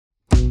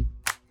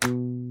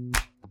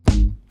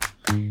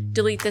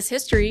Delete This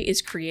History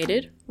is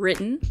created,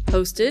 written,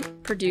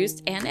 hosted,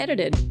 produced, and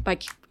edited by...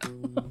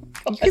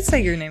 You could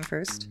say your name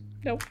first.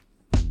 Nope.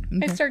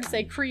 I started to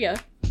say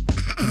Kriya.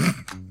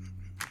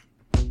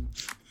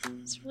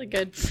 It's really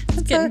good.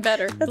 It's getting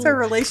better. That's our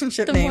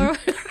relationship name.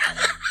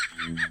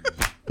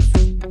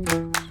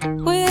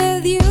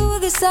 With you,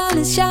 the sun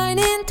is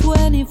shining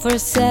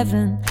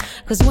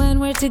 24/7. 'Cause when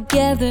we're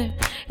together,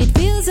 it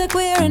feels like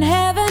we're in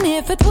heaven.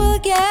 If it will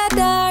get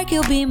dark,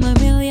 you'll be my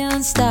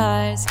million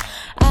stars.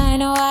 I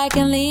know I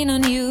can lean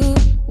on you.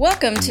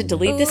 Welcome to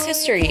Delete This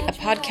History, a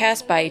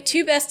podcast by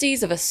two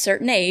besties of a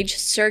certain age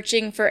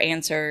searching for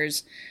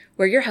answers.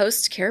 We're your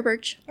hosts, Kara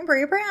Birch. And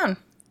Bria Brown.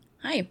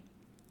 Hi.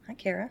 Hi,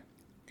 Kara.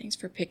 Thanks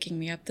for picking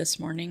me up this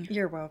morning.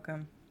 You're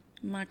welcome.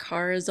 My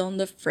car is on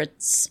the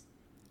fritz.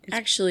 It's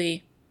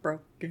actually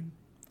broken.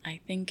 I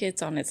think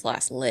it's on its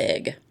last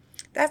leg.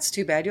 That's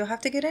too bad. You'll have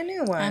to get a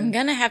new one. I'm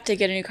going to have to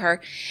get a new car.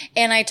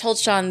 And I told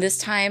Sean this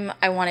time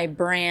I want a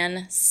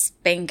brand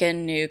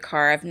spanking new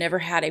car. I've never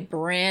had a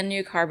brand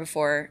new car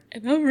before.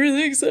 And I'm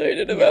really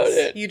excited about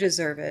it. You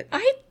deserve it.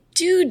 I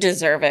do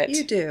deserve it.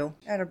 You do.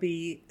 That'll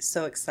be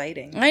so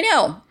exciting. I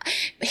know.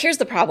 Here's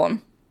the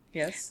problem.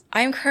 Yes.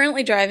 I am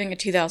currently driving a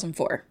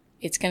 2004.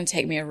 It's going to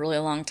take me a really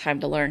long time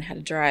to learn how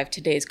to drive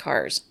today's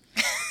cars.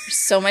 There's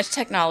so much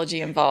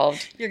technology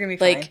involved. You're going to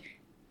be fine.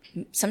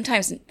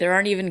 Sometimes there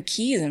aren't even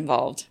keys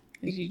involved.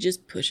 You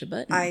just push a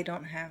button. I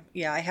don't have...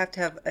 Yeah, I have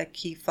to have a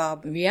key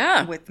fob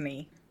with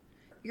me.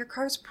 Your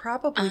car's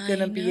probably going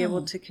to be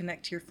able to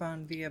connect to your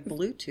phone via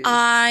Bluetooth.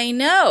 I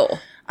know.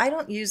 I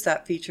don't use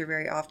that feature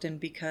very often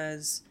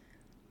because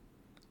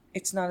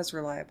it's not as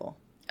reliable.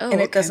 Oh, and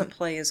it doesn't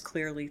play as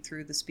clearly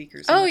through the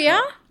speakers. Oh,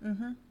 yeah?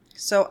 Mm-hmm.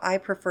 So I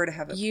prefer to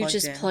have it plugged in. You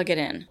just plug it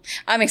in.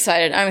 I'm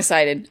excited.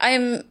 I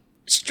am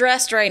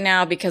stressed right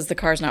now because the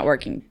car's not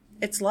working.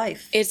 It's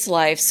life. It's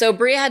life. So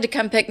Bria had to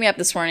come pick me up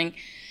this morning.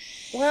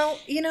 Well,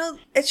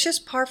 it's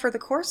just par for the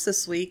course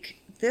this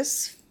week.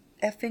 This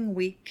effing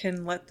week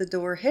can let the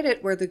door hit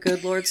it where the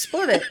good Lord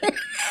split it.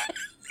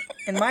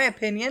 In my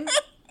opinion.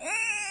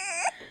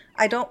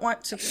 I don't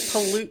want to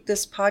pollute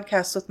this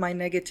podcast with my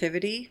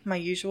negativity, my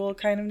usual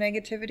kind of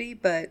negativity,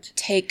 but...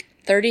 Take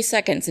 30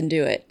 seconds and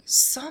do it.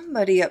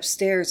 Somebody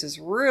upstairs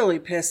is really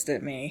pissed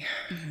at me.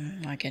 Oh,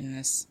 my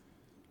goodness.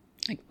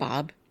 Like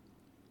Bob?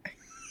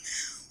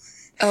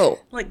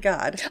 Oh. Like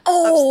God.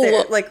 Oh.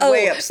 Upstairs,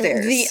 way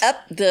upstairs.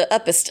 The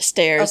uppest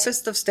stairs.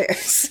 Uppest of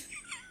stairs.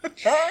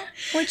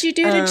 What'd you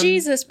do to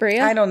Jesus,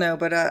 Bria? I don't know,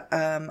 but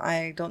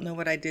I don't know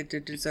what I did to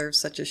deserve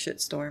such a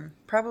shitstorm.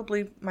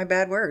 Probably my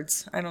bad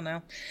words. I don't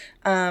know.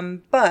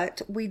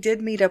 But we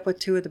did meet up with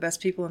two of the best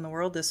people in the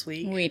world this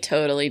week. We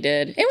totally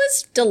did. It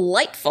was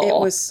delightful.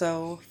 It was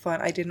so fun.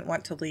 I didn't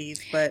want to leave,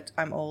 but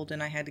I'm old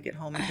and I had to get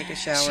home and take a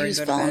shower. She was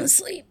and go to falling bed.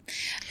 asleep.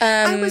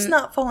 I was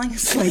not falling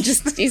asleep.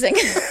 Just teasing.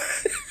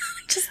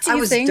 Just teasing. I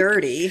was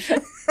dirty.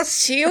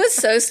 She was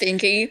so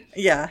stinky.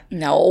 Yeah.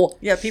 No.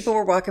 Yeah, people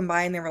were walking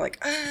by and they were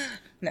like,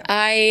 no.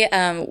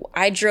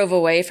 I drove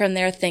away from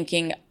there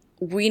thinking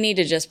we need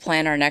to just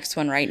plan our next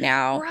one right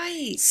now.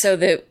 Right. So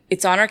that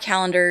it's on our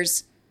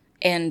calendars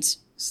and...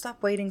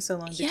 Stop waiting so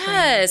long.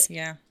 Yes.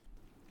 Yeah.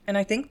 And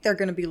I think they're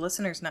going to be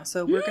listeners now.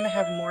 So we're going to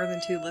have more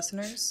than 2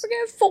 listeners. We're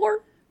going to have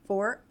 4.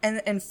 4.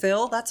 And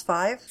Phil, that's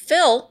 5.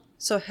 Phil.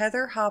 So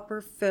Heather,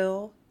 Hopper,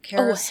 Phil,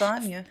 Kara,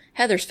 Sonia.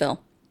 Heather's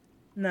Phil.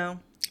 No.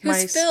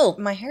 Who's Phil?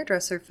 My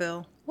hairdresser,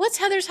 Phil. What's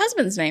Heather's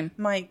husband's name?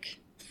 Mike.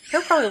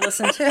 He'll probably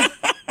listen too.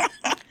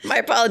 My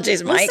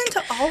apologies, Mike.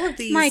 Listen to all of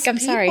these Mike, I'm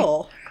sorry.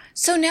 people.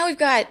 So now we've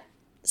got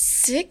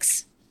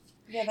 6.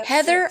 Yeah, that's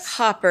Heather, 6.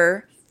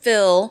 Hopper,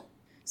 Phil,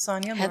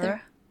 Sonia, Heather.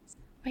 Laura.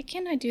 Why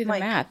can't I do the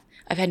Mike. math?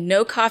 I've had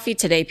no coffee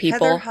today,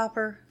 people. Heather,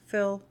 Hopper,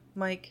 Phil,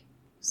 Mike,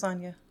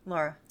 Sonia,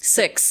 Laura.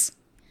 6.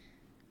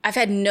 I've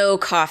had no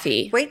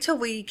coffee. Wait till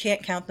we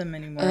can't count them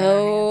anymore.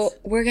 Oh,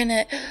 we're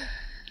gonna...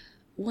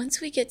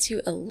 Once we get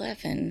to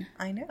 11...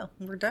 I know.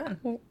 We're done.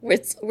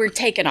 We're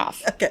taking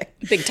off. Okay.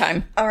 Big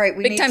time. All right.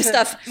 Big time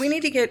stuff. We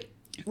need to get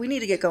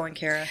going,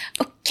 Kara.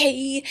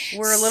 Okay.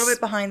 We're a little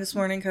bit behind this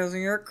morning because of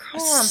your car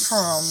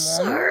problem.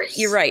 Sorry.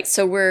 You're right.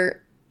 So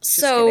we're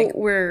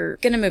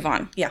going to move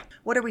on. Yeah.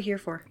 What are we here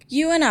for?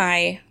 You and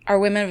I are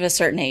women of a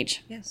certain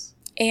age. Yes.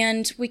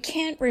 And we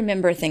can't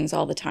remember things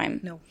all the time.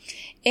 No.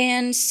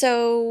 And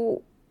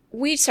so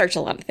we search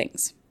a lot of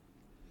things.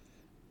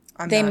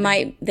 They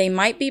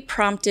might be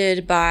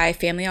prompted by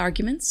family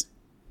arguments,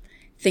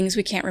 things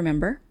we can't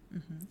remember,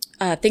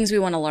 things we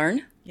want to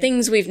learn,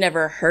 things we've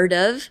never heard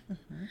of.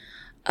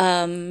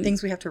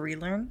 Things we have to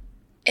relearn.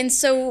 And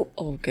so,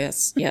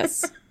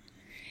 yes.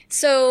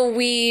 So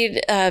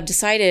we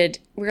decided,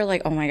 we were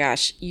like, oh my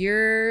gosh,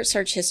 your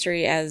search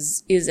history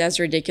is as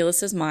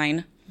ridiculous as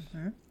mine.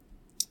 Mm-hmm.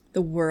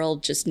 The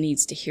world just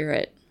needs to hear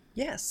it.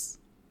 Yes.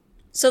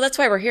 So that's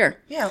why we're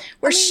here. Yeah.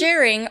 We're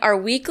sharing our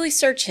weekly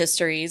search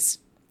histories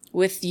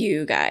with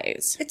you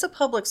guys. It's a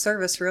public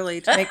service, really,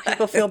 to make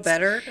people feel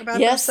better about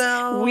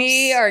themselves.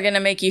 We are going to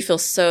make you feel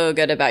so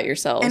good about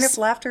yourselves. And if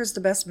laughter is the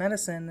best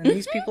medicine, then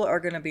these people are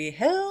going to be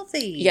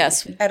healthy.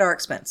 Yes. At our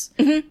expense.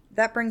 Mm-hmm.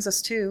 That brings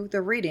us to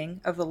the reading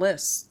of the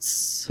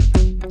lists.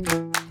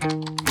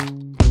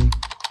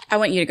 I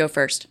want you to go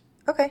first.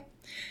 Okay.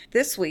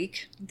 This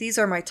week, these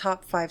are my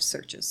top 5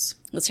 searches.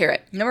 Let's hear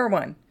it. Number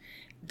 1,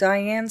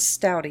 Diane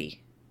Stouty.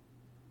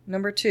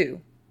 Number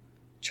 2,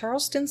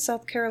 Charleston,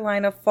 South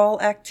Carolina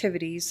fall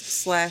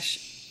activities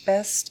 /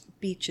 best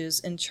beaches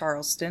in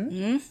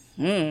Charleston.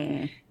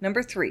 Mm-hmm.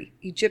 Number 3,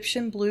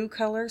 Egyptian blue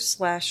color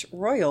 /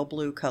 royal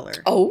blue color.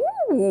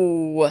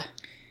 Oh.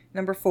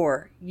 Number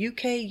 4,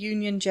 UK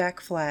Union Jack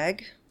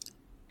flag.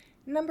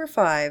 Number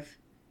 5,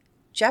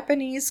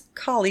 Japanese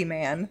Collie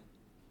man.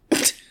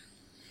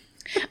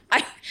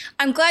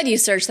 I'm glad you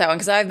searched that one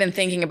because I've been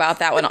thinking about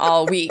that one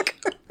all week.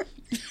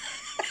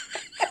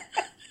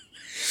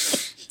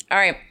 All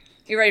right.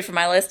 You ready for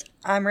my list?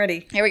 I'm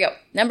ready. Here we go.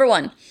 Number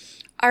 1.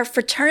 Are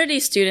fraternity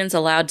students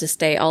allowed to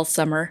stay all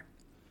summer?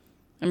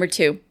 Number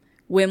 2.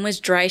 When was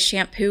dry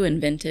shampoo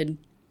invented?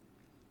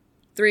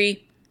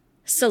 3.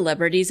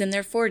 Celebrities in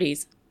their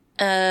 40s.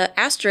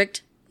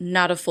 Asterisk,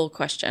 not a full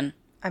question.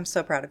 I'm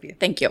so proud of you.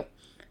 Thank you.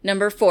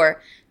 Number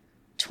 4.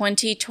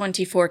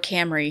 2024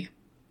 Camry.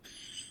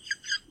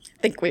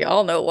 I think we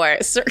all know why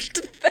I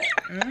searched that.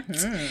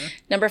 Mm-hmm.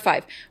 Number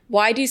 5.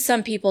 Why do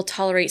some people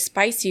tolerate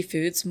spicy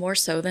foods more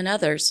so than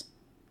others?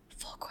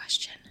 Full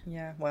question.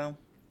 Yeah, well.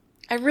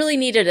 I really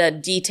needed a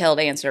detailed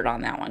answer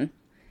on that one.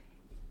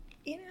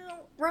 You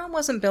know, Rome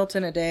wasn't built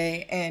in a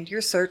day, and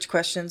your search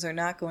questions are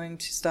not going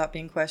to stop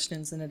being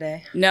questions in a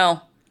day.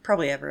 No.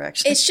 Probably ever,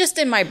 actually. It's just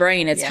in my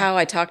brain. It's how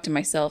I talk to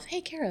myself.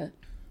 Hey, Kara.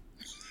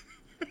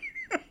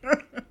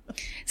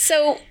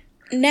 So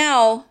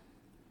now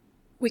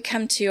we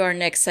come to our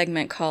next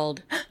segment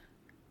called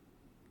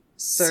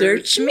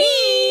Search Me.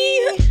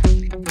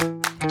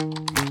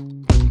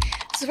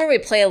 This is where we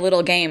play a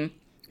little game.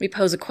 We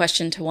pose a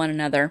question to one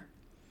another.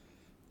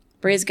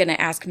 Bria's going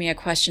to ask me a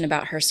question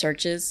about her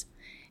searches.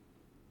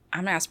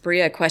 I'm going to ask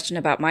Bria a question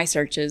about my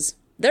searches.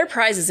 There are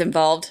prizes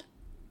involved.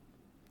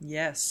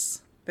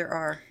 Yes, there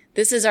are.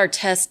 This is our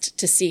test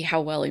to see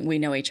how well we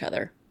know each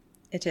other.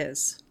 It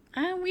is.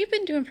 We've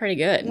been doing pretty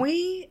good.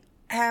 We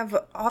have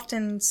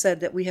often said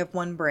that we have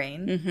one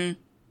brain. Mm-hmm.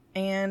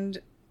 And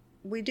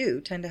we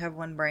do tend to have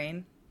one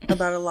brain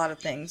about a lot of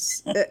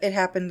things. It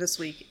happened this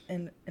week,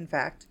 in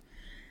fact.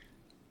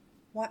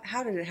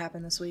 How did it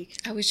happen this week?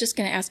 I was just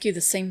going to ask you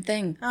the same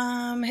thing.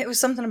 It was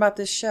something about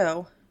this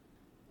show.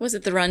 Was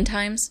it the run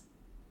times?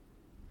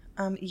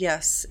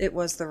 Yes, it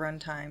was the run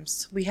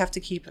times. We have to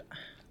keep...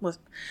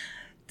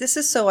 This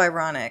is so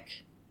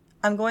ironic.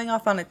 I'm going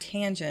off on a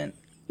tangent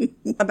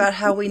about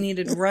how we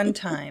needed run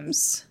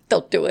times.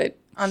 Don't do it.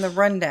 On the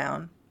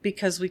rundown,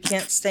 because we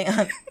can't stay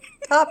on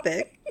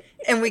topic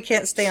and we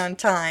can't stay on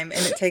time,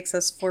 and it takes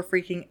us for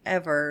freaking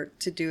ever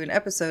to do an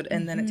episode,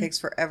 and then it takes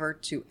forever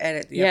to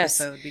edit the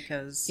episode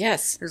because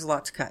there's a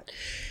lot to cut.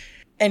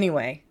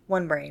 Anyway,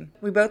 one brain.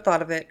 We both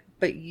thought of it,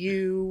 but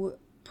you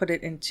put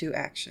it into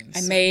action.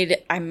 I made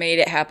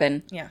it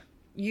happen. Yeah.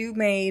 You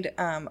made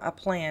a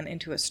plan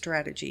into a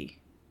strategy,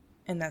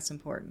 and that's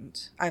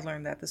important. I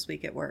learned that this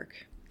week at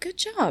work. Good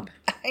job.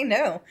 I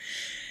know.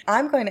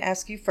 I'm going to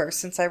ask you first,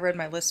 since I read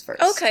my list first.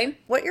 Okay.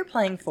 What you're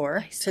playing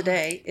for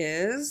today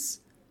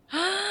is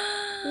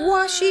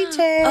washi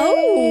tape.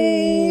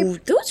 Oh,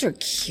 those are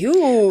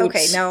cute.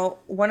 Okay, now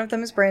one of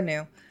them is brand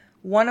new.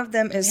 One of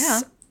them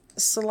is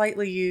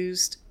slightly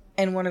used,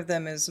 and one of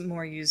them is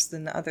more used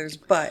than the others,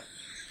 but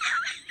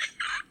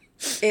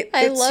it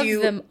fits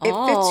them all.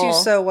 It fits you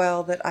so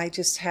well that I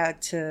just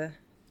had to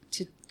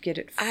get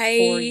it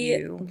for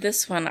you.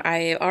 This one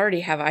I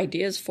already have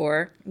ideas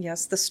for.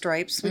 Yes, the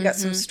stripes. We got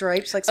some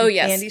stripes, like some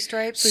candy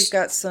stripes. We've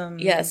got some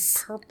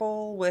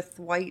purple with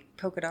white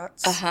polka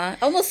dots.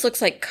 Almost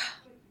looks like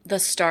the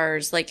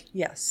stars, like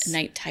a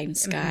nighttime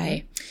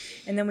sky.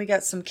 Mm-hmm. And then we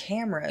got some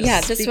cameras.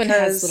 Yeah, this one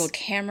has little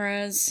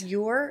cameras.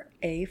 You're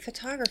a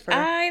photographer.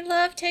 I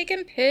love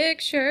taking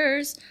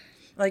pictures.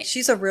 Like,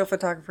 she's a real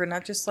photographer,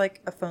 not just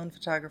like a phone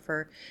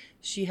photographer.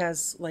 She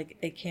has like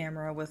a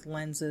camera with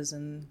lenses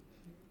and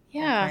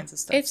all kinds of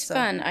stuff. It's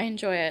fun. I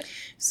enjoy it.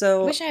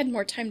 So I wish I had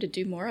more time to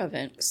do more of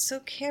it. So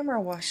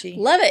camera washi.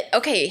 Love it.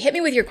 Okay, hit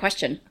me with your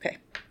question. Okay.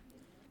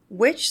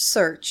 Which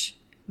search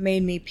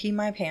made me pee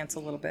my pants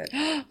a little bit?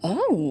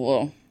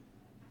 Oh.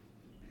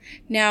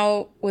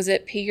 Now, was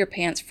it pee your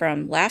pants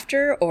from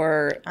laughter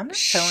or I'm not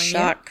telling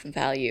shock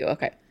value?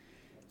 Okay.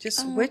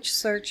 Just which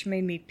search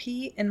made me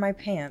pee in my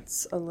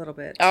pants a little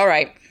bit? All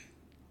right.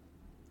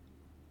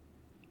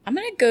 I'm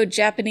going to go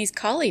Japanese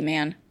Collie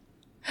man.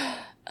 Oh,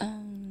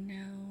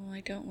 no.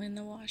 I don't win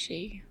the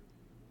washi.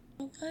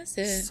 What was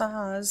it?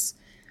 Saws.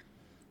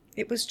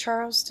 It was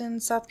Charleston,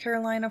 South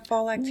Carolina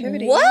fall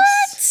activities.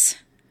 What?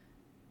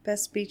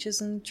 Best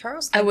beaches in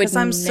Charleston. I would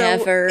I'm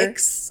never. So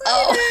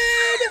excited.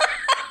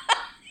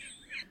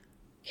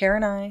 Kara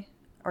and I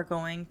are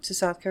going to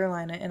South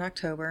Carolina in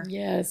October.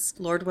 Yes.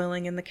 Lord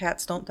willing, and the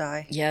cats don't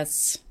die.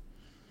 Yes.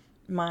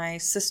 My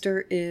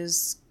sister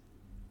is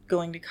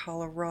going to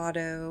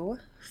Colorado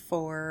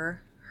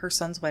for her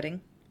son's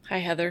wedding. Hi,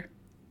 Heather.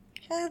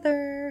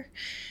 Heather.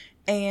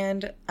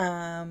 And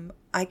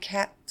I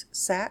cat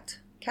sat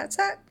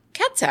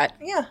cat sat.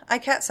 Yeah, I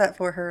cat sat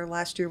for her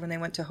last year when they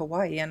went to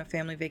Hawaii on a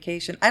family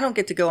vacation. I don't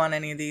get to go on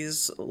any of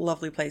these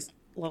lovely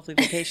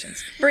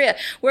vacations. Bria,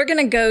 we're going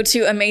to go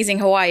to amazing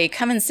Hawaii.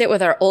 Come and sit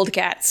with our old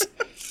cats.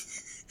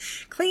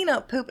 Clean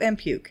up, poop, and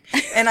puke.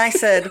 And I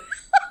said,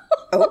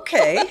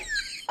 okay.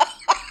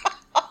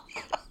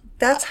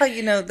 That's how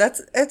you know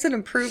that's an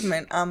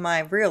improvement on my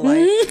real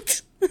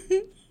life.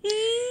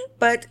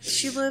 But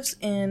she lives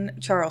in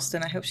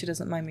Charleston. I hope she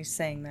doesn't mind me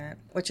saying that,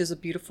 which is a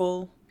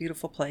beautiful,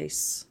 beautiful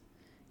place.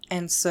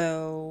 And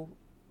so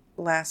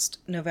last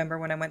November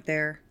when I went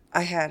there,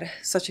 I had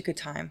such a good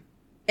time.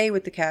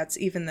 With the cats,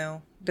 even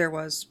though there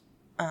was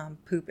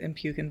poop and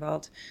puke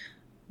involved.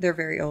 They're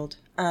very old.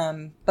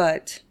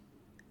 But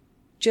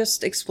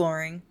just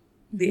exploring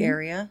the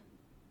area.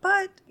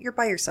 But you're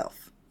by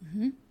yourself.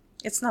 Mm-hmm.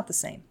 It's not the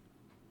same.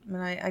 I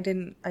mean,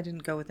 I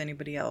didn't go with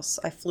anybody else.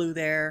 I flew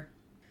there.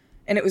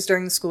 And it was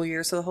during the school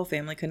year, so the whole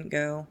family couldn't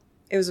go.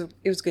 It was a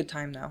good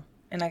time, though.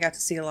 And I got to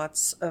see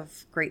lots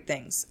of great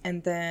things.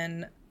 And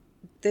then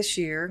this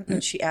year, when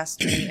she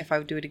asked me if I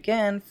would do it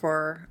again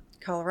for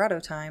Colorado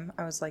time,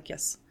 I was like,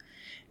 yes.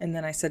 And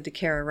then I said to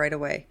Kara right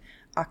away,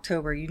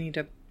 October, you need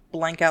to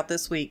blank out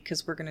this week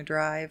because we're going to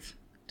drive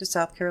to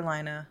South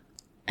Carolina.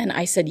 And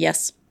I said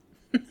yes.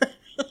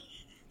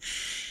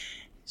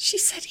 She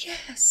said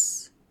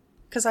yes.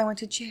 Because I went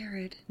to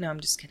Jared. No, I'm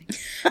just kidding.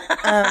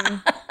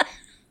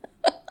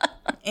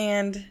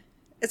 And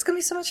it's going to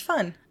be so much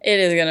fun. It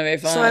is going to be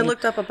fun. So I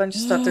looked up a bunch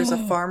of stuff. There's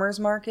a farmer's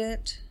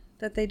market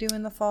that they do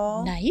in the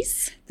fall.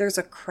 Nice. There's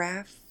a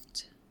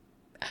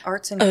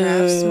arts and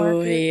crafts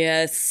market.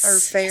 Yes. Or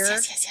fair.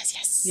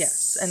 Yes.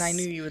 Yes. And I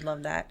knew you would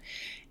love that.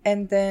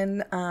 And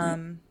then,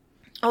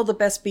 the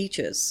best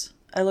beaches.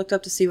 I looked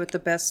up to see what the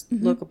best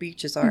local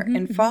beaches are.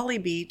 And Folly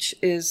Beach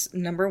is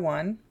number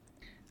 1.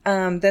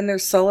 Then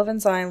there's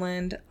Sullivan's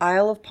Island,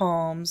 Isle of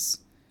Palms,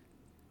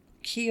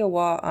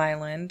 Kiowa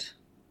Island.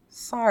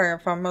 Sorry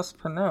if I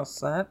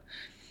mispronounced that.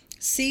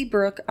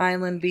 Seabrook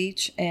Island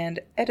Beach and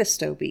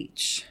Edisto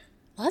Beach.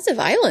 Lots of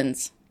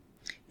islands.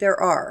 There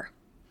are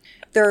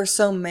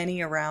so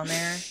many around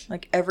there.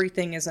 Like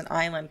everything is an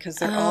island because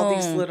they're all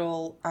these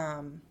little,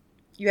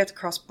 you have to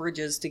cross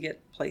bridges to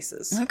get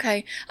places.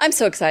 Okay. I'm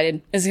so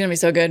excited. This is going to be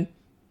so good.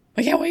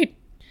 I can't wait.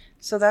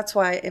 So that's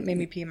why it made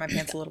me pee in my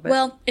pants a little bit.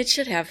 Well, it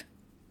should have.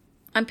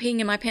 I'm peeing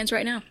in my pants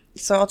right now.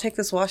 So I'll take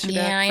this washi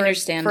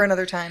bag for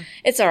another time.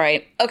 It's all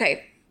right.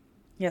 Okay.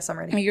 Yes, I'm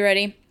ready. Are you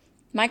ready?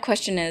 My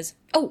question is,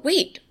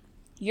 wait.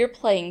 You're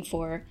playing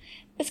for...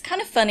 It's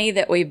kind of funny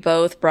that we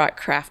both brought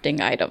crafting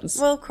items.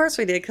 Well, of course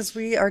we did, because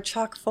we are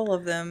chock full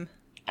of them.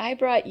 I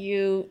brought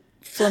you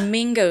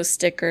flamingo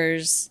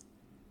stickers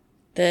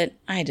that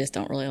I just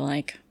don't really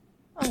like.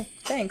 Oh,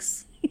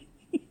 thanks.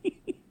 But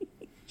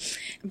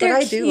They're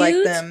I do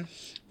like them.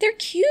 They're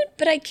cute,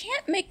 but I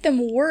can't make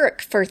them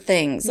work for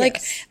things. Yes.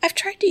 Like, I've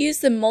tried to use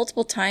them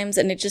multiple times,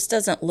 and it just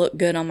doesn't look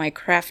good on my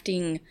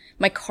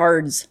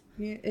cards.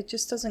 Yeah, it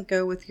just doesn't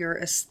go with your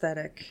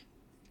aesthetic.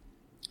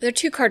 They're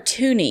too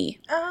cartoony.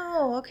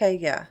 Oh, okay,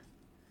 yeah.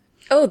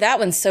 Oh, that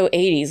one's so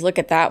 80s. Look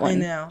at that one. I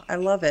know. I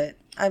love it.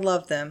 I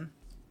love them.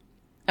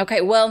 Okay,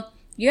 well,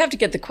 you have to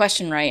get the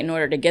question right in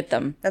order to get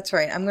them. That's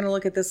right. I'm going to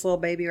look at this little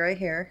baby right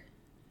here.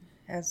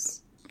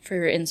 For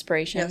your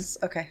inspiration. Yes,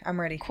 okay, I'm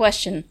ready.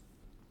 Question.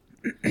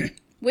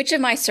 Which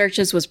of my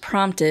searches was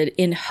prompted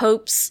in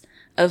hopes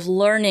of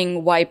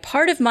learning why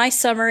part of my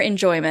summer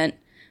enjoyment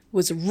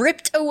was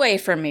ripped away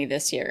from me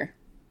this year?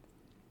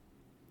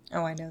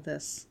 Oh, I know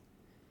this.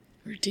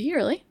 Do you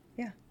really?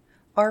 Yeah.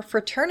 Are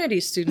fraternity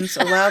students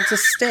allowed to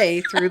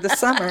stay through the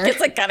summer? I guess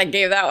I kind of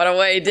gave that one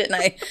away, didn't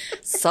I?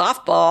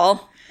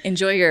 Softball.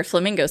 Enjoy your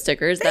flamingo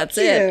stickers. That's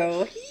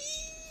it.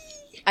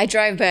 I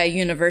drive by a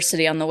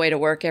university on the way to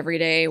work every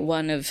day,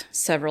 one of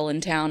several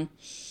in town.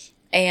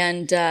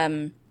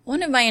 And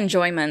one of my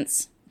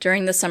enjoyments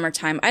during the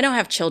summertime, I don't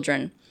have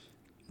children,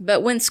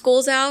 but when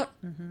school's out,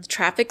 the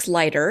traffic's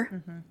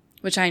lighter,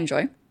 which I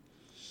enjoy.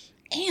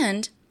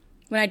 And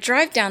when I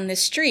drive down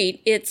this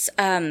street, it's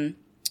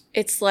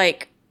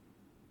like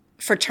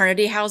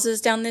fraternity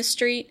houses down this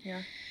street.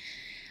 Yeah.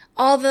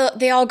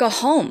 They all go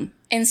home.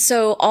 And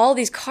so all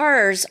these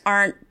cars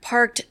aren't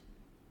parked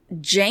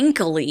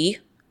jankily.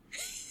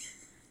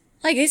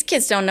 Like, these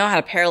kids don't know how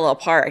to parallel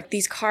park.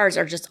 These cars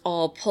are just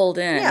all pulled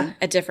in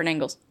at different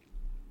angles.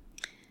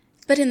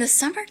 But in the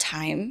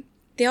summertime,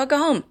 they all go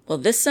home. Well,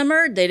 this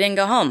summer, they didn't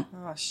go home.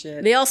 Oh,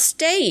 shit. They all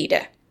stayed.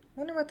 I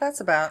wonder what that's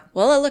about.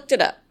 Well, I looked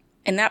it up.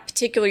 And that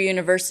particular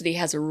university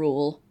has a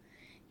rule.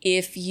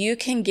 If you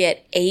can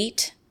get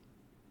 8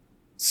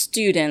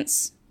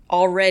 students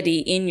already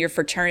in your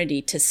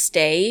fraternity to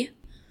stay,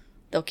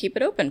 they'll keep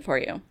it open for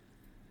you.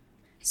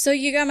 So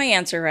you got my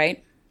answer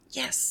right.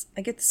 Yes,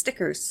 I get the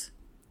stickers.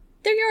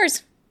 They're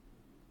yours.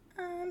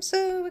 I'm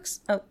so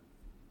oh,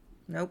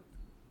 nope.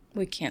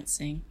 We can't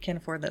sing. Can't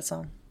afford that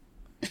song.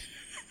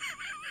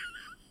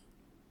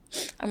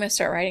 I'm going to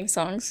start writing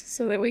songs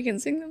so that we can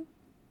sing them.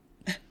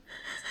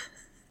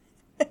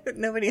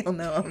 Nobody will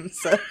know them,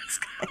 so it's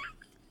kind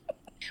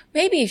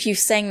Maybe if you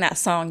sang that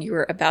song you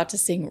were about to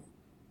sing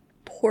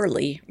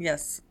poorly.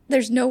 Yes.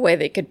 There's no way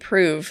they could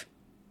prove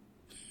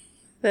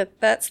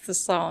that that's the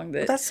song that...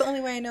 Well, that's the only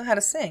way I know how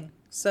to sing.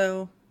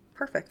 So,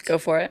 perfect. Go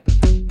for it.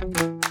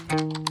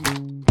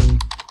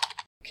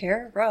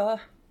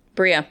 Kara.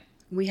 Bria.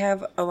 We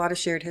have a lot of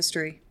shared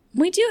history.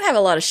 We do have a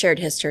lot of shared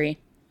history.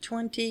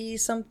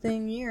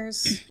 20-something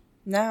years.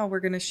 Now we're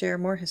going to share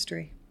more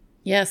history.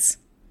 Yes.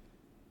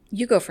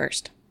 You go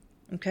first.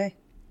 Okay.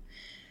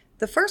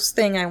 The first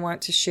thing I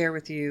want to share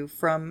with you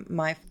from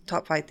my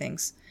top 5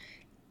 things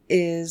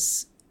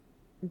is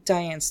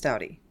Diane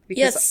Stouty.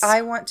 Because yes.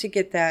 I want to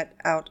get that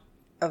out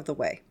of the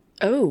way.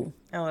 Oh.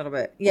 A little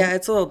bit. Yeah,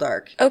 it's a little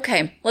dark.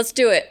 Okay, let's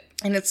do it.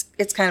 And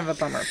it's kind of a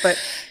bummer,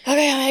 but...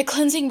 Okay, I had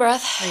cleansing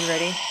breath. Are you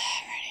ready? Ready.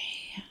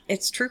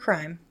 It's true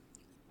crime.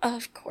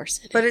 Of course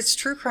it is. But it's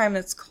true crime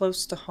that's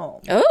close to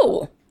home.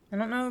 Oh. I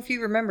don't know if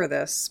you remember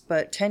this,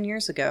 but 10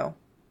 years ago...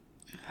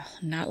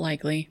 Not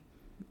likely.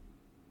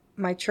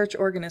 My church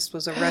organist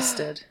was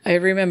arrested. I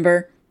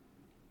remember.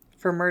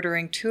 For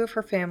murdering 2 of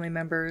her family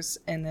members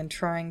and then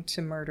trying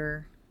to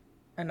murder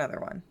another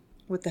one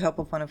with the help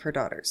of one of her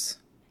daughters.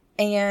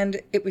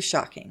 And it was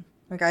shocking.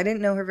 Like, I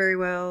didn't know her very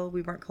well.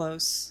 We weren't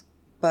close.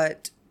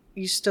 But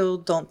you still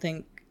don't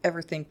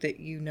ever think that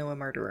you know a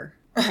murderer.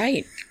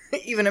 Right.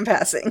 Even in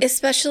passing.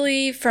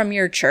 Especially from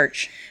your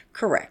church.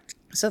 Correct.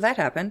 So that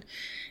happened.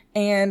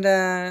 And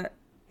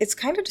it's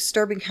kind of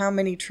disturbing how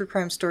many true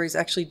crime stories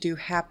actually do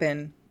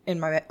happen in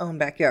my own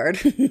backyard.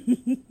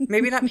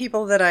 Maybe not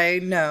people that I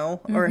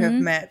know or have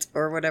met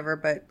or whatever,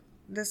 but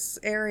this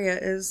area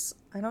is,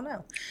 I don't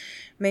know.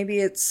 Maybe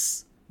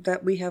it's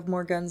that we have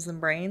more guns than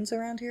brains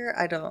around here.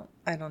 I don't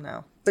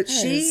know. But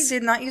she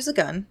did not use a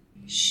gun.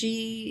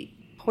 She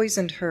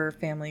poisoned her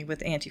family with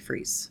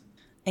antifreeze.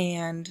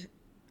 And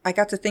I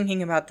got to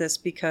thinking about this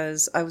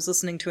because I was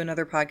listening to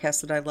another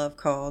podcast that I love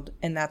called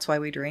And That's Why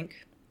We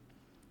Drink.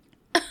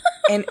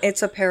 And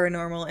it's a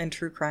paranormal and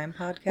true crime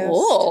podcast.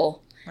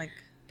 Oh. Like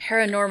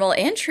paranormal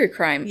and true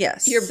crime.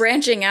 Yes. You're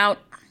branching out.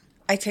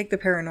 I take the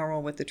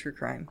paranormal with the true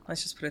crime.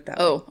 Let's just put it that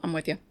way. Oh, I'm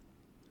with you.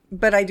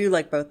 But I do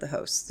like both the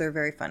hosts. They're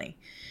very funny.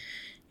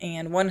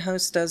 And one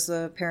host does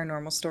a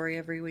paranormal story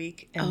every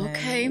week. And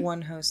then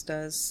one host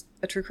does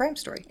a true crime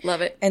story.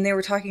 Love it. And they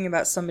were talking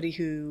about somebody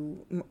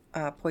who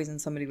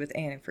poisoned somebody with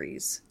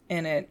antifreeze.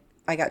 And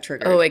I got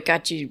triggered. Oh, it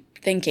got you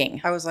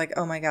thinking. I was like,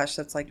 oh my gosh,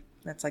 that's like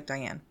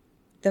Diane.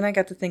 Then I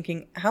got to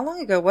thinking, how long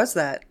ago was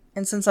that?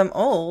 And since I'm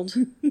old...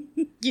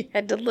 You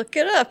had to look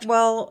it up.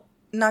 Well,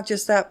 not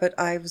just that, but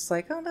I was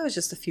like, oh, that was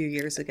just a few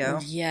years ago.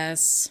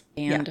 Yes.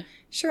 And yeah.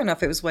 Sure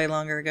enough, it was way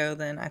longer ago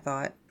than I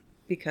thought,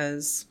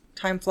 because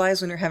time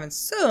flies when you're having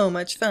so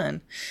much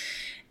fun.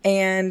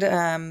 And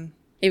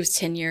it was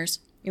 10 years.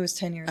 It was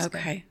 10 years ago.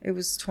 Okay. It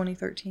was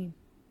 2013.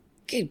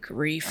 Good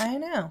grief. I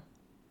know.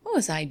 What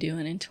was I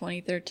doing in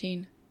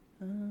 2013?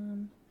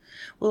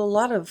 Well, a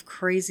lot of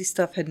crazy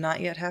stuff had not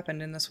yet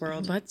happened in this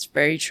world. That's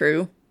very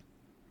true.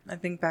 I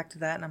think back to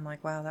that and I'm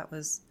like, wow, that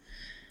was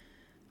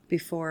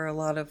before a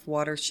lot of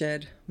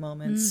watershed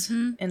moments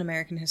in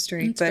American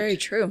history. It's very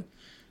true.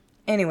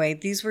 Anyway,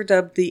 these were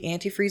dubbed the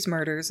antifreeze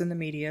murders in the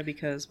media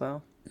because,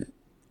 well,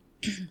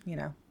 you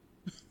know.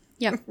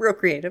 Yeah. Real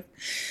creative.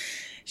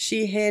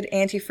 She hid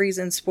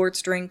antifreeze in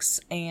sports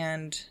drinks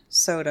and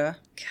soda.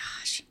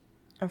 Gosh.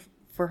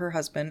 For her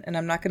husband. And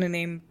I'm not going to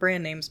name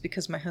brand names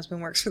because my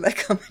husband works for that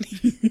company.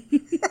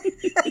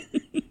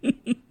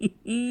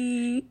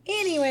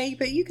 Anyway,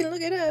 but you can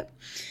look it up.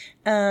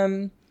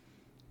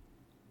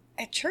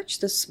 At church,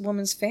 this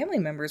woman's family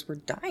members were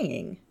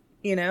dying,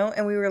 you know,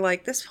 and we were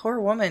like, this poor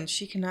woman,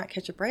 she cannot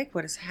catch a break.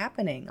 What is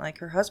happening? Like,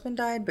 her husband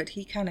died, but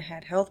he kind of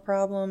had health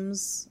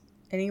problems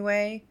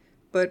anyway,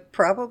 but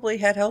probably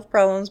had health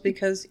problems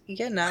because,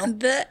 you know,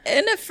 the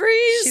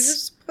antifreeze. She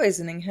was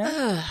poisoning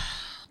him.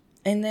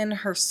 And then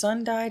her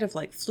son died of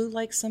like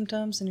flu-like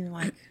symptoms, and you're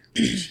like,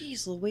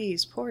 geez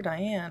Louise, poor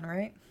Diane,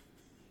 right?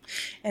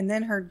 And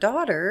then her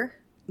daughter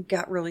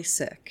got really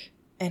sick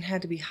and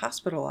had to be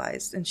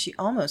hospitalized, and she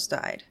almost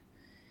died.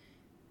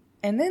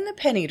 And then the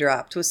penny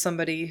dropped with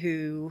somebody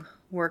who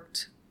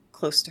worked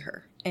close to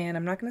her. And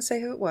I'm not going to say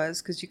who it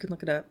was because you can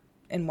look it up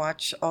and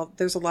watch all.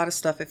 There's a lot of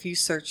stuff. If you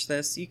search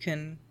this, you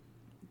can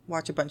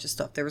watch a bunch of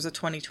stuff. There was a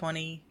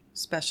 2020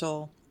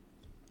 special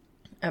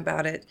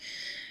about it.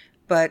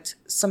 But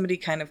somebody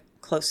kind of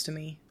close to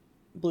me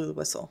blew the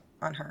whistle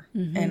on her.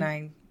 Mm-hmm. And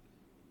I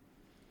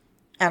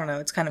don't know.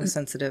 It's kind of a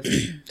sensitive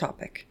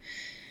topic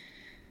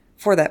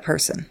for that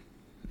person,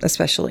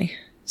 especially.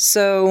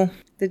 So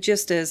the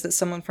gist is that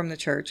someone from the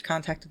church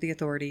contacted the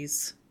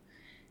authorities,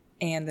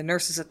 and the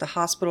nurses at the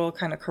hospital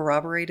kind of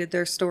corroborated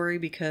their story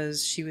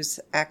because she was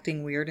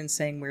acting weird and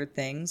saying weird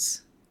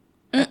things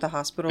at the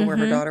hospital where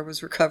her daughter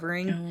was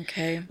recovering.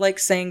 Okay. Like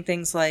saying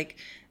things like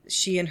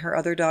she and her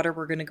other daughter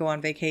were going to go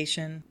on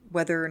vacation,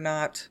 whether or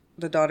not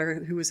the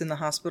daughter who was in the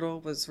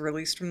hospital was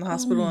released from the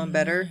hospital and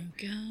better. Oh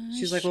my gosh.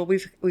 She's like, well,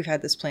 we've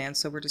had this plan,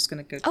 so we're just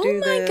going to go do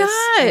this. Oh my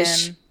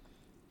gosh.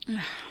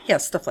 And, yeah,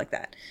 stuff like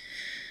that.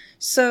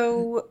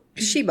 So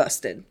she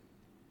busted.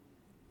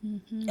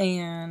 Mm-hmm.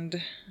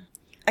 And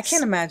I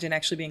can't imagine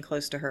actually being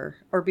close to her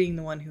or being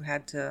the one who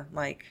had to,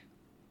 like,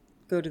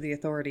 go to the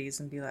authorities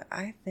and be like,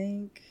 I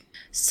think.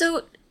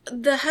 So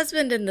the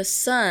husband and the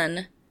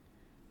son,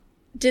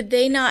 did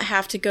they not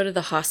have to go to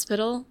the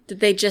hospital?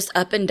 Did they just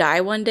up and die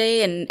one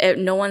day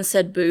and no one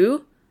said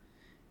boo?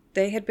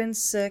 They had been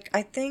sick.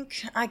 I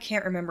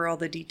can't remember all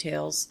the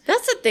details.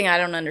 That's the thing I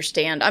don't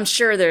understand. I'm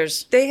sure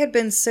there's... They had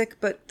been sick,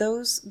 but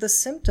the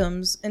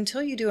symptoms,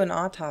 until you do an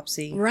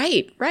autopsy...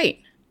 Right.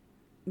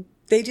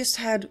 They just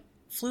had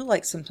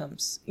flu-like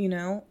symptoms,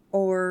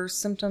 or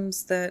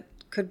symptoms that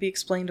could be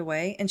explained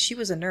away. And she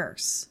was a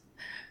nurse.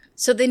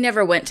 So they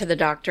never went to the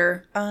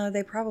doctor?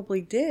 They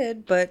probably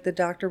did, but the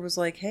doctor was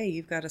like, hey,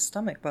 you've got a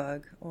stomach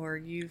bug, or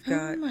you've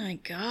got... Oh my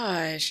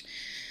gosh.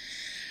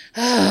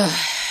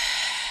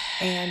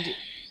 And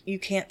you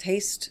can't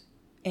taste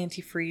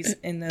antifreeze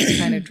in those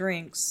kind of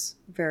drinks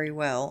very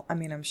well. I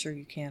mean, I'm sure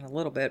you can a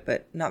little bit,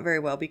 but not very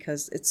well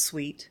because it's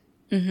sweet.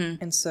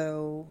 Mm-hmm. And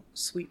so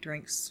sweet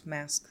drinks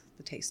mask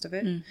the taste of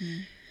it.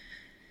 Mm-hmm.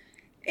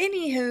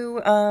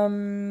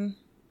 Anywho,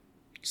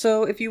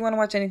 so if you want to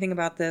watch anything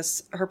about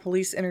this, her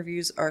police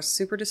interviews are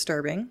super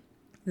disturbing.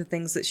 The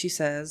things that she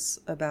says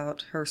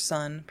about her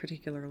son,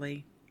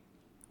 particularly.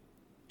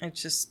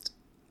 It's just...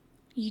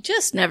 You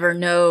just never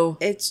know.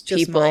 It's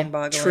just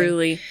mind-boggling.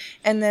 Truly.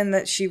 And then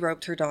that she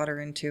roped her daughter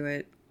into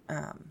it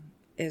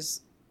is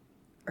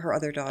her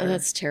other daughter. Oh,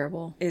 that's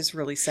terrible. Is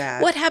really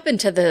sad. What happened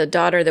to the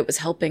daughter that was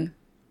helping?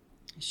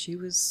 She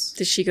was...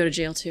 Did she go to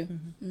jail too?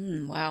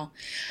 Mm-hmm. Wow.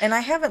 And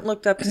I haven't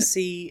looked up to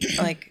see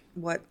like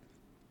what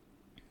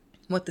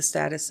the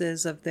status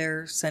is of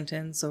their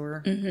sentence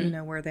or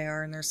where they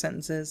are in their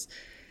sentences.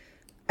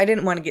 I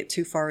didn't want to get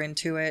too far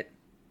into it,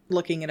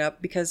 looking it up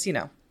because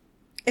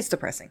it's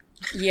depressing.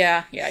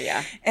 Yeah.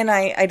 And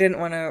I didn't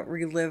want to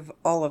relive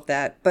all of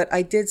that, but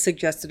I did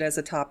suggest it as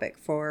a topic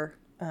for,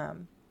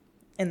 and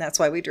that's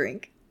why we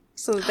drink,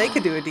 so that they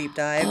could do a deep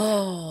dive.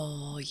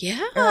 Oh,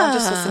 yeah. And I'll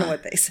just listen to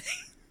what they say.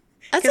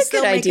 That's a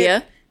good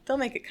idea. They'll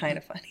make it kind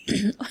of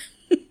funny.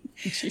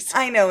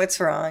 I know it's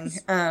wrong,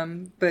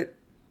 but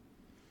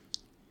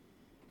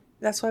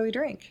that's why we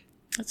drink.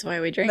 That's why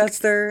we drink. That's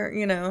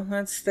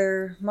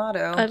their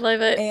motto. I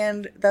love it.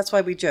 And that's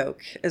why we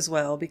joke as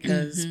well,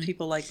 because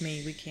people like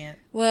me, we can't.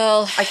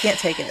 Well, I can't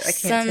take it. I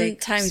can't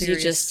take sometimes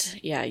serious.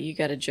 you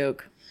got to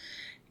joke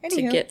Anywho,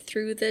 to get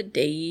through the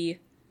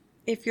day.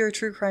 If you're a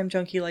true crime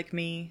junkie like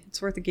me,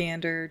 it's worth a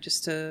gander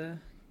just to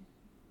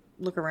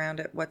look around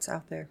at what's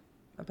out there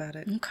about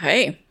it.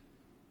 Okay.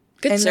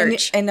 Good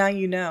search. And now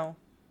you know.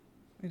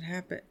 It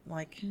happened.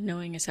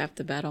 Knowing is half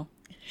the battle.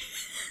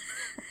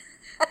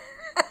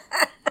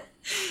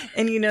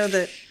 And you know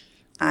that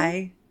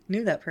I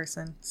knew that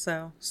person.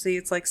 So, see,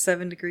 it's like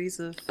 7 degrees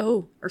of...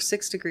 Oh. Or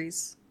 6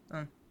 degrees.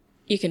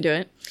 You can do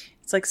it.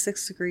 It's like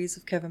 6 degrees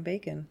of Kevin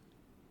Bacon.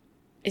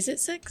 Is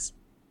it 6?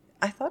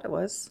 I thought it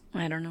was.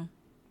 I don't know.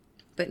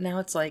 But now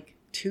it's like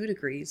 2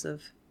 degrees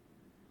of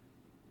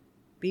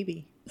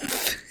BB.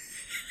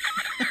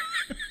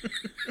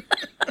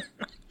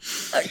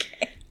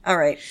 Okay. All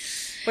right.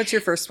 What's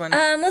your first one?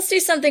 Let's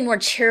do something more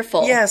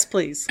cheerful. Yes,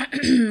 please.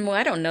 Well,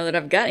 I don't know that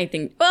I've got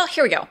anything. Well,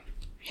 here we go.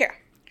 Here.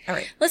 All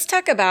right. Let's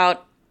talk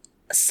about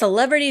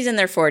celebrities in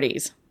their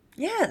 40s.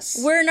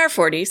 Yes. We're in our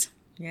 40s.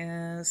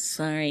 Yes.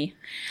 Sorry.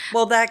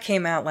 Well, that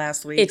came out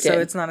last week, so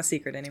it's not a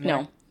secret anymore.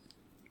 No.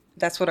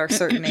 That's what our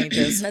certain age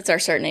is. That's our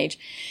certain age.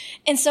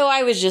 And so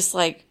I was just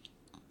like,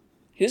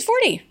 who's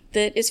 40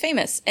 that is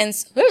famous? And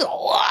there's a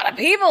lot of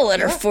people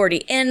that are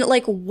 40 and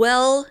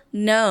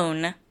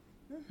well-known.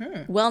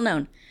 Mm-hmm.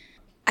 Well-known.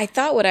 I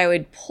thought what I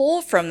would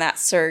pull from that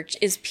search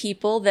is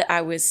people that I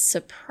was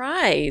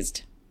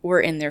surprised were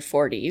in their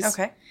 40s.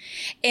 Okay.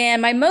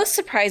 And my most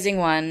surprising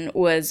one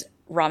was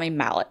Rami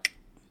Malek.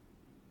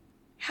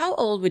 How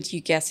old would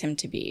you guess him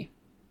to be?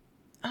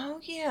 Oh,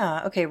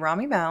 yeah. Okay,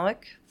 Rami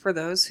Malek, for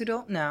those who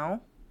don't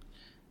know.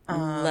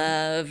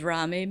 Love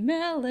Rami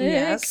Malek.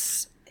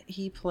 Yes.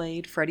 He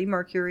played Freddie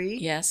Mercury.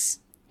 Yes.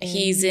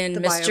 He's in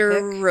Mr.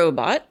 Biopic.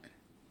 Robot.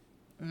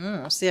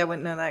 See, I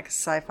wouldn't know that because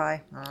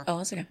sci-fi. Oh,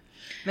 that's okay.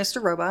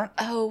 Mr. Robot.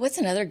 Oh, what's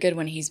another good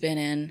one he's been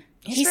in?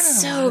 He's been in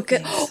so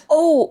good.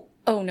 Oh,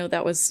 no,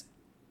 that was...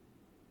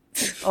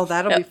 Oh,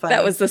 that'll be fun.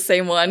 That was the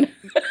same one.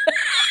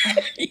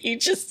 You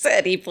just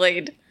said he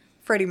played...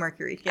 Freddie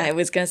Mercury. Yeah. I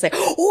was going to say,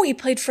 oh, he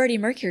played Freddie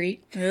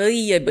Mercury. Oh,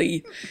 yeah,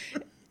 boy.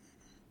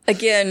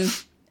 Again,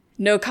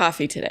 no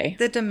coffee today.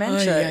 The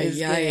dementia is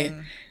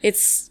getting...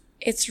 It's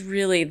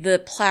really...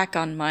 The plaque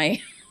on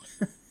my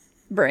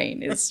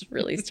brain is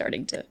really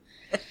starting to...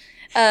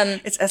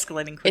 it's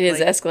escalating quickly. It is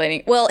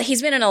escalating. Well,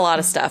 he's been in a lot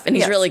of stuff, and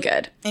he's really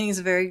good. And he's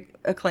a very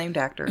acclaimed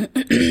actor.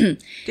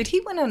 Did he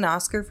win an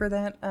Oscar for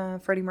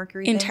that Freddie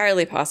Mercury thing?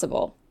 Entirely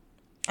possible.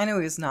 I know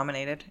he was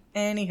nominated.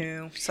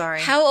 Anywho,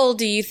 sorry. How old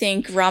do you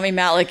think Rami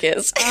Malek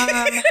is?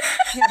 Yeah,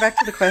 back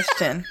to the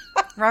question.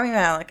 Rami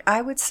Malek.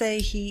 I would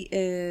say he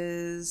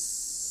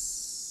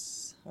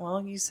is...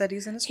 Well, you said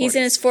he's in his 40s. He's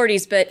in his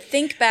 40s, but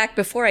think back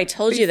before I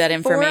told you that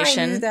information.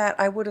 Before I knew that,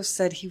 I would have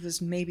said he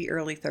was maybe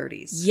early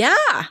 30s.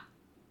 Yeah.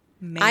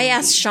 Maybe. I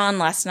asked Sean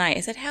last night.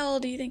 I said, how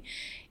old do you think?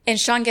 And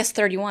Sean guessed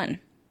 31.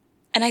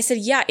 And I said,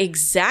 yeah,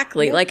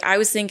 exactly. Yeah. Like I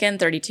was thinking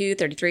 32,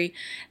 33.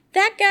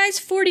 That guy's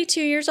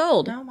 42 years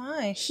old. Oh,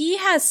 my. He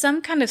has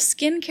some kind of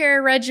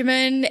skincare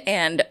regimen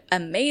and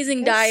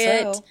amazing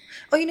diet. So.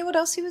 Oh, you know what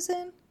else he was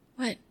in?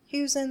 What?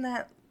 He was in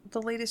the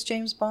latest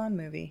James Bond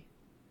movie.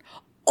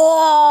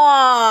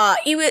 Oh,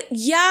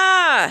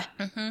 yeah.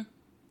 Mm-hmm.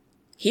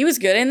 He was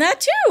good in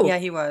that too. Yeah,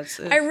 he was.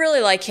 I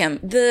really like him.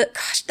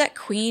 That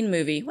Queen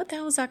movie. What the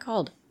hell was that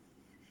called?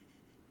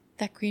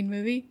 That Queen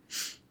movie?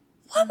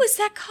 What was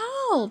that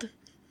called?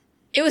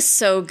 It was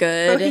so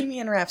good.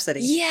 Bohemian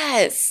Rhapsody.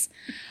 Yes.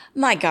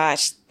 My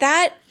gosh,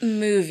 that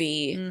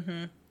movie.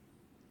 Mm-hmm.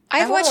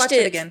 I've watched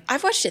it again.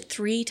 I've watched it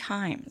 3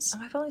 times.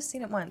 Oh, I've only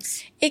seen it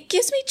once. It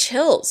gives me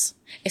chills,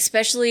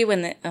 especially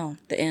when the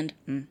end.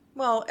 Mm.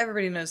 Well,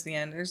 everybody knows the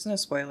end. There's no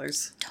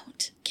spoilers.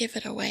 Don't give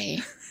it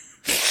away.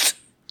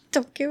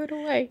 Don't give it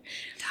away.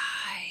 Die.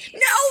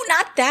 No,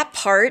 not that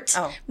part.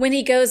 Oh. When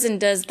he goes and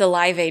does the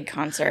Live Aid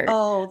concert.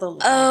 Oh, the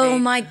Live Oh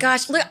Aid. my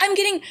gosh. Look, I'm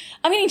getting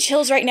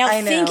chills right now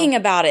thinking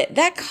about it.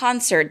 That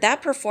concert,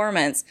 that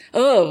performance.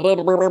 Oh,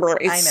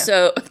 it's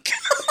so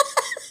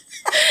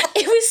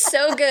It was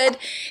so good.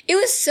 It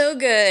was so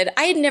good.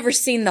 I had never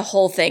seen the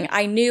whole thing.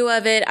 I knew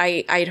of it.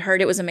 I'd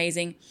heard it was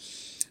amazing.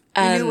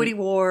 You knew what he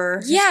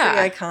wore.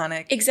 Yeah. It's pretty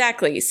iconic.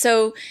 Exactly.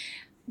 So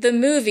the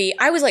movie,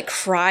 I was like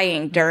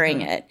crying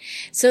during it.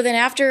 So then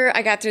after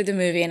I got through the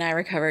movie and I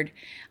recovered,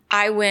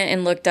 I went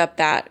and looked up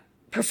that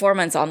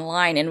performance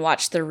online and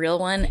watched the real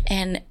one.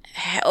 And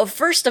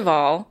first of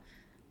all,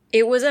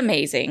 it was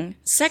amazing.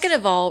 Second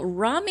of all,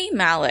 Rami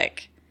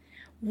Malek.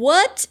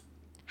 What?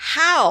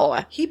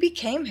 How? He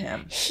became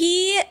him.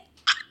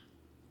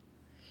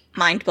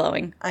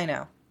 Mind-blowing. I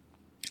know.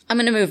 I'm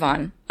going to move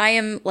on. I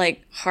am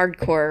like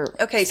hardcore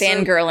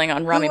fangirling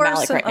on Rami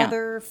Malek right now. Who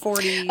are some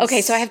other 40s?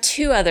 Okay, so I have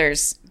 2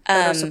 others.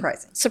 That are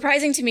surprising.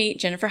 Surprising to me,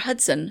 Jennifer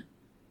Hudson.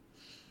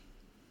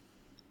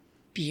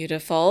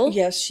 Beautiful.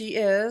 Yes, she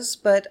is,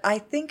 but I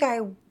think I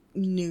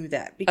knew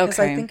that because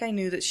I think I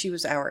knew that she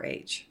was our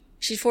age.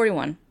 She's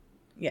 41.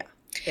 Yeah,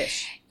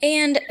 ish.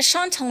 And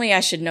Sean told me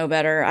I should know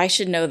better. I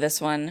should know this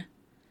one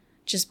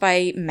just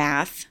by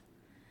math.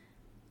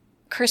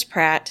 Chris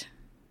Pratt.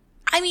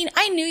 I mean,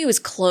 I knew he was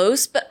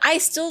close, but I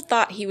still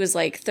thought he was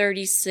like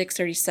 36,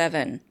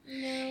 37.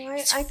 No,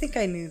 I think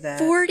I knew that.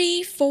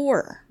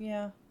 44.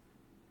 Yeah.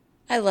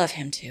 I love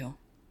him too.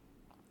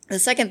 The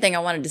second thing I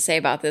wanted to say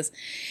about this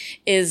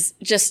is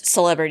just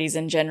celebrities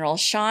in general.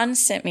 Sean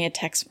sent me a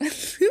text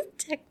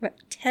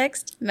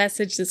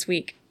message this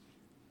week.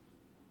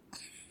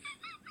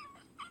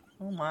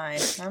 Oh my.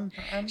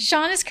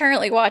 Sean is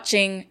currently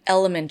watching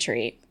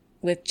Elementary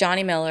with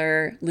Johnny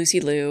Miller,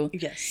 Lucy Liu.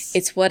 Yes.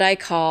 It's what I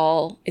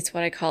call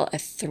a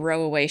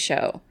throwaway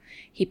show.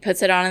 He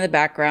puts it on in the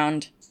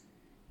background.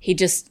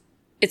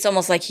 It's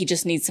almost like he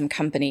just needs some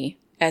company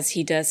as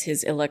he does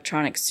his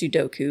electronic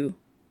Sudoku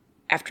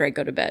after I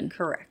go to bed.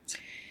 Correct.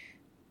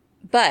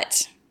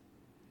 But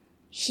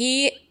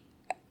he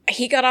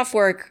got off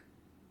work,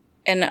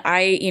 and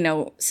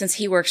since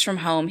he works from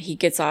home, he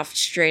gets off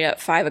straight up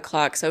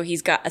 5:00. So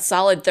he's got a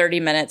solid 30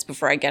 minutes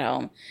before I get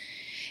home.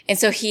 And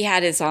so he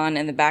had his on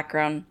in the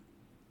background,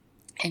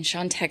 and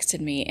Sean texted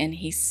me and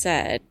he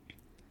said,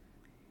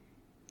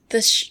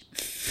 I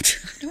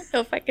don't know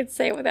if I could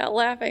say it without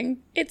laughing.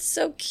 It's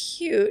so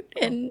cute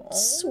and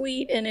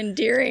sweet and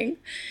endearing.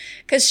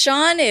 Because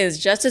Sean is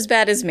just as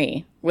bad as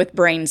me with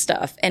brain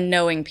stuff and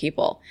knowing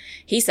people.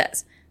 He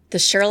says, the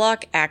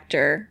Sherlock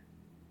actor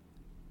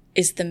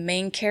is the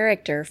main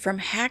character from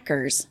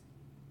Hackers.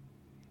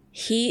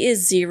 He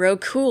is zero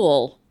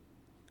cool.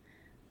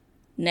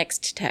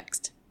 Next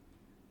text.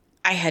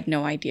 I had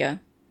no idea.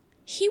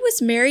 He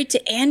was married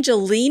to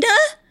Angelina?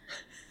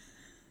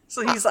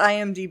 So he's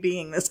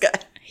IMDb'ing this guy.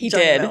 He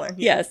Johnny did. Miller.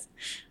 Yeah. Yes.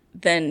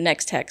 Then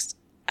next text.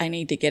 I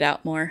need to get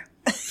out more.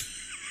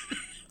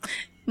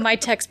 My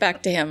text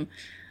back to him.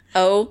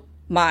 Oh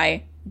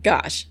my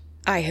gosh.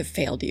 I have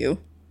failed you.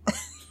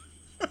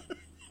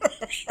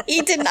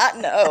 He did not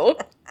know.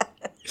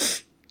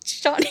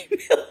 Johnny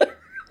Miller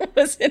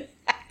was an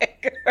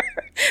Hacker.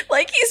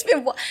 Like he's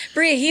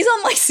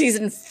on like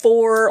season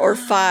 4 or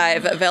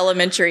 5 of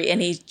Elementary,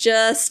 and he's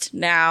just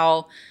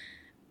now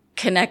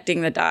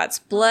connecting the dots.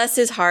 Bless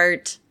his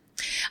heart.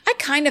 I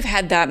kind of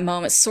had that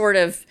moment, sort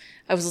of.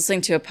 I was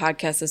listening to a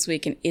podcast this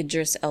week, and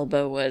Idris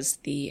Elba was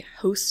the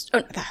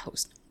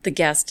the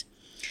guest.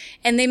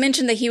 And they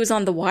mentioned that he was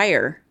on The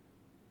Wire.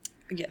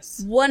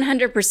 Yes.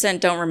 100%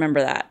 don't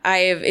remember that.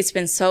 It's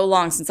been so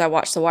long since I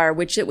watched The Wire,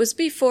 which it was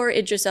before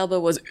Idris Elba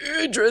was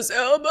Idris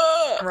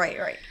Elba.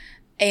 Right.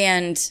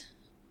 And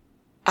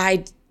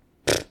I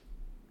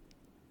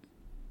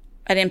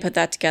didn't put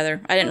that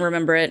together. I didn't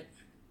remember it.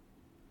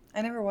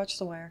 I never watched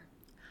The Wire.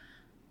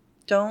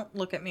 Don't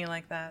look at me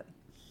like that.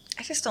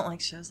 I just don't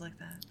like shows like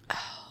that.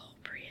 Oh,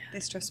 Bria. They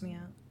stress me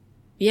out.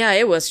 Yeah,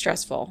 it was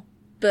stressful.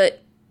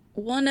 But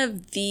one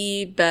of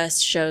the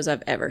best shows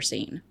I've ever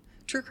seen.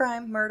 True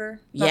crime, murder,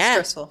 not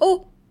stressful.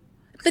 Oh,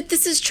 but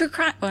this is true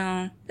crime.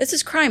 Well, this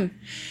is crime.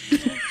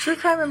 True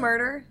crime and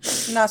murder,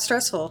 not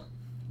stressful.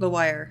 The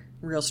Wire,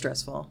 real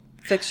stressful.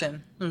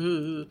 Fiction.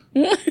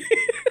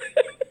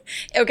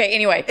 Okay,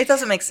 anyway. It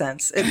doesn't make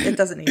sense. It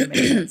doesn't even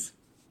make sense.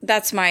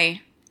 That's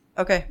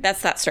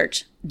that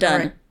search.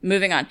 Done. Right.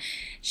 Moving on.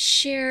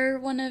 Share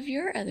one of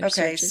your other searches.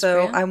 Okay,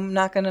 so Bria. I'm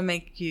not going to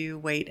make you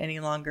wait any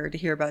longer to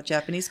hear about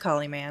Japanese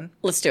Collie Man.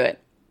 Let's do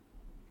it.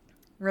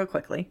 Real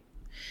quickly.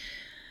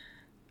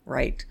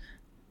 Right.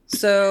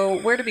 So,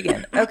 where to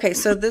begin? Okay,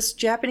 so this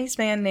Japanese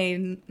man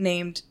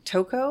named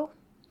Toko,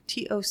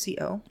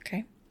 Toco,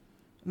 Okay.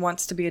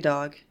 wants to be a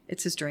dog.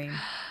 It's his dream.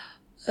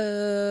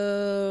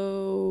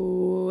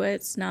 Oh,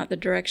 it's not the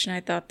direction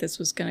I thought this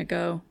was going to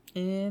go.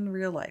 In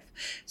real life.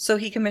 So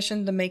he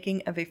commissioned the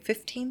making of a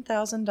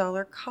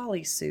 $15,000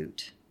 collie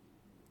suit,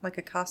 like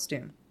a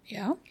costume.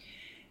 Yeah.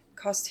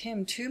 Cost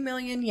him 2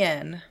 million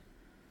yen.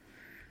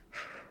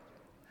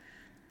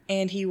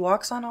 And he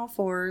walks on all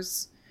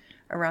fours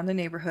around the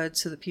neighborhood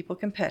so that people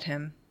can pet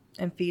him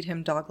and feed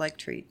him dog-like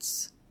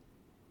treats.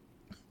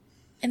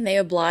 And they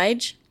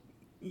oblige?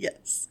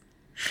 Yes.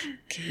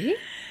 Okay.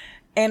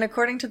 And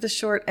according to the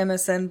short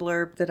MSN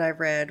blurb that I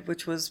read,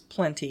 which was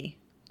plenty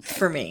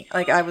for me,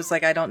 like I was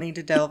like, I don't need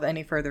to delve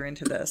any further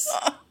into this.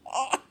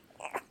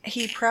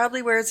 He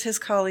proudly wears his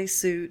collie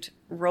suit,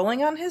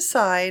 rolling on his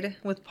side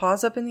with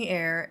paws up in the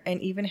air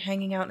and even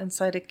hanging out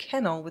inside a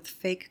kennel with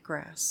fake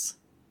grass.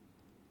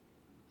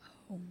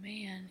 Oh,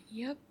 man.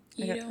 Yep.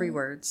 I got 3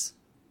 words.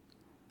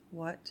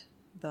 What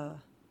the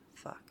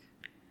fuck?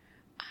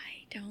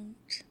 I don't.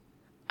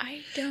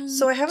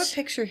 So I have a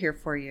picture here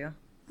for you.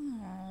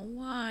 Oh,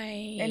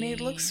 why? And it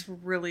looks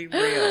really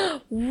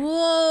real.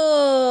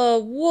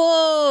 Whoa.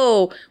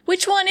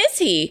 Which one is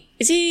he?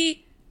 Is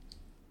he?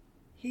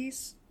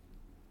 He's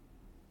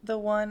the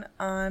one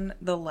on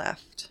the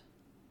left.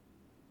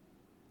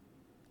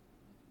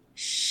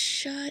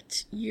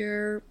 Shut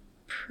your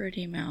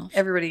pretty mouth.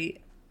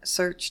 Everybody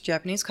search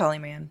Japanese Collie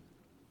Man.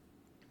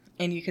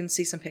 And you can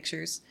see some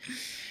pictures.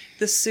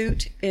 The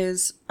suit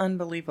is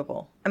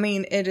unbelievable. I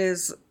mean, it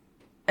is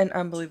an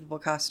unbelievable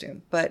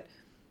costume. But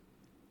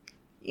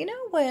you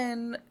know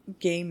when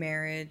gay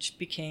marriage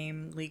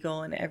became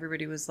legal and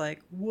everybody was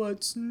like,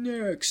 what's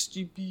next?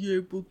 You'd be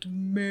able to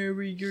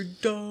marry your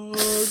dog?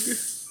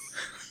 Which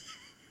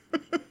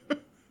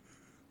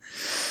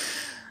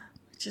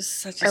is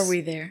such Are we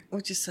there?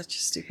 Which is such a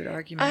stupid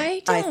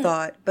argument. I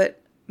thought,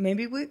 but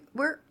maybe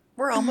we're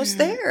almost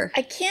there.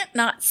 I can't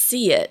not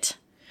see it.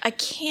 I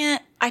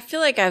feel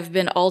like I've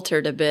been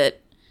altered a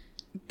bit.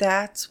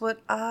 That's what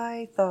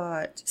I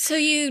thought. So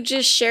you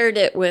just shared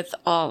it with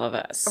all of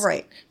us.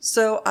 Right.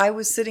 So I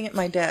was sitting at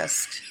my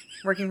desk,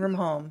 working from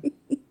home.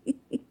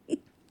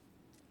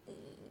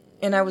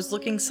 And I was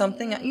looking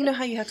something, you know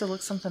how you have to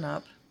look something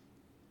up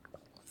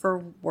for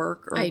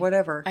work or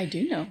whatever. I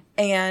do know.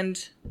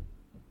 And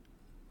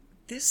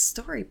this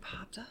story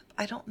popped up.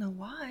 I don't know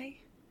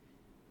why.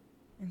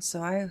 And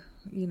so I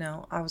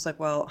was like,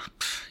 well,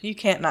 you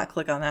can't not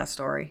click on that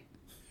story.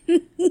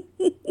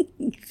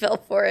 You fell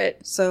for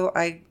it. So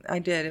I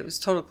did. It was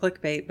total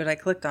clickbait, but I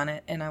clicked on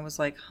it and I was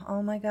like,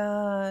 oh my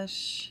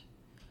gosh.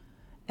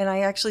 And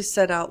I actually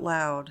said out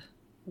loud,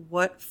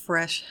 what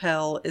fresh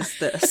hell is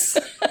this?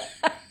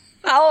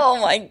 Oh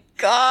my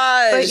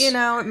gosh. But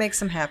it makes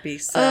them happy.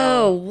 So.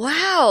 Oh,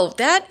 wow.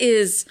 That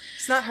is.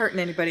 It's not hurting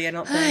anybody, I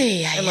don't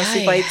think. Unless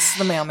he bites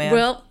the mailman.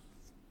 Well,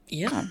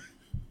 yeah.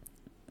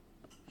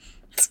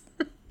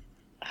 Oh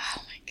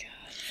my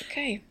God.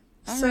 Okay.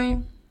 All right.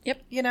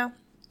 Yep.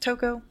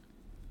 Toko,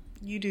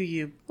 you do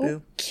you,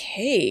 boo.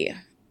 Okay.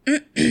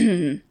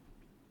 I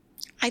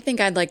think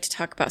I'd like to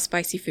talk about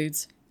spicy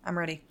foods. I'm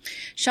ready.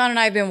 Sean and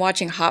I have been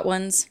watching Hot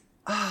Ones.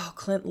 Oh,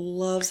 Clint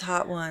loves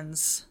Hot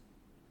Ones.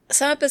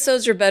 Some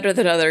episodes are better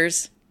than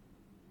others.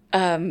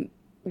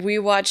 We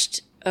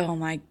watched, oh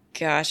my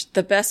gosh,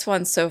 the best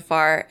one so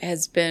far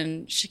has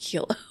been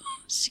Shaquille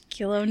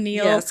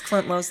O'Neal. Yes,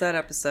 Clint loves that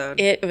episode.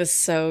 It was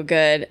so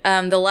good.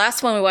 The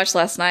last one we watched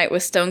last night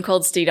was Stone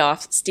Cold Steve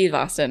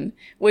Austin,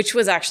 which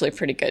was actually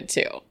pretty good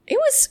too. It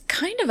was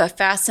kind of a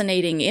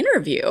fascinating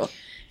interview,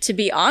 to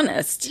be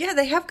honest. Yeah,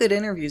 they have good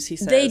interviews, he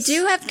says. They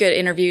do have good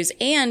interviews.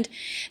 And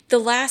the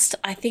last,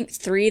 I think,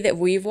 3 that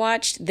we've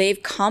watched,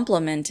 they've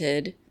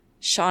complimented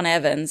Sean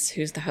Evans,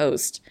 who's the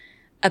host,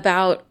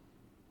 about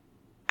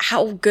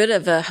how good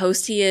of a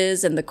host he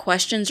is, and the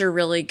questions are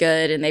really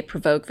good, and they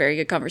provoke very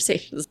good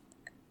conversations.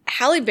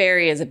 Halle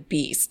Berry is a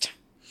beast.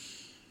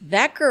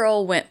 That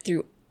girl went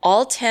through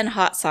all 10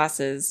 hot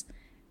sauces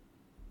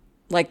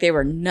like they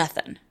were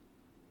nothing.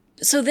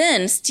 So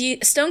then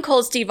Stone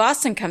Cold Steve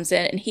Austin comes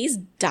in and he's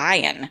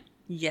dying.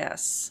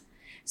 Yes.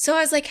 So I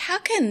was like, how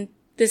can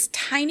this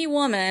tiny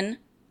woman,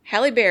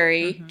 Halle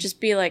Berry, just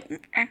be like,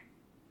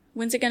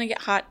 when's it going to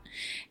get hot?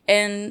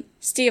 And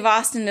Steve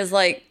Austin is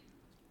like,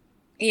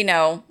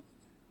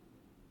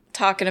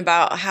 talking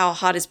about how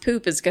hot his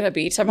poop is going to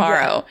be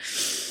tomorrow.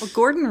 Yeah. Well,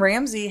 Gordon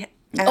Ramsay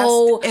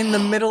asked in the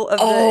middle of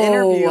the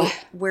interview,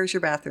 where's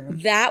your bathroom?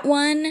 That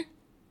one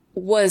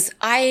was,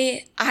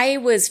 I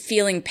was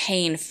feeling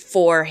pain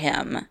for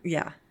him.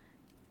 Yeah.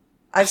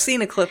 I've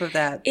seen a clip of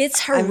that.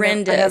 It's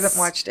horrendous. I haven't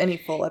watched any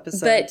full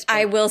episodes. But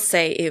I will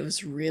say it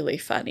was really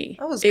funny.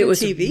 Oh, it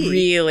was good TV.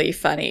 Really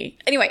funny.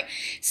 Anyway,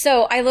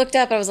 so I looked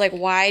up. I was like,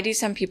 why do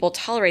some people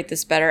tolerate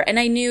this better? And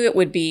I knew it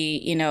would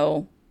be,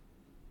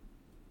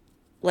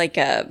 like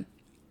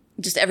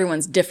just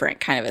everyone's different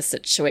kind of a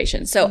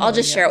situation. So I'll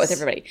just share it with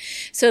everybody.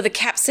 So the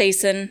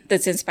capsaicin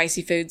that's in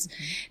spicy foods,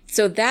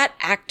 so that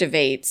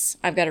activates,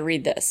 I've got to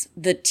read this,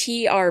 the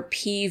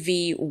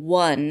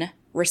TRPV1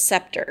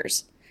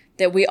 receptors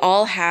that we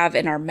all have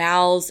in our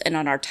mouths and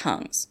on our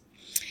tongues.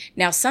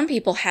 Now, some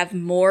people have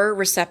more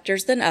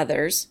receptors than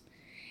others,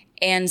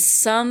 and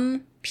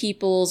some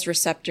people's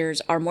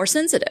receptors are more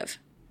sensitive.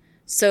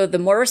 So the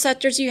more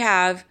receptors you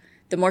have,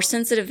 the more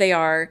sensitive they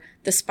are,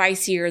 the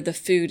spicier the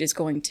food is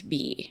going to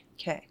be.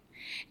 Okay.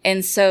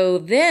 And so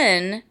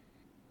then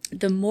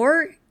the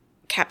more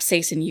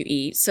capsaicin you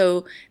eat,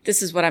 so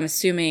this is what I'm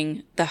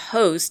assuming the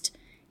host,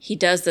 he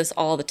does this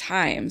all the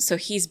time. So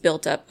he's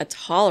built up a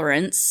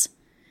tolerance.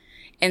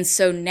 And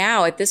so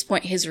now at this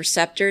point, his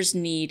receptors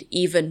need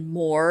even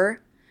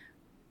more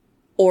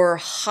or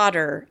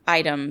hotter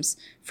items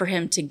for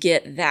him to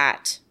get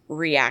that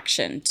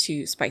reaction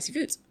to spicy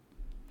foods.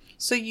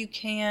 So you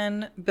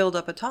can build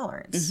up a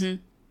tolerance.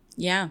 Mm-hmm.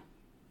 Yeah.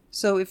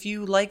 So if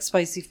you like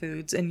spicy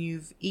foods and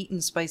you've eaten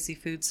spicy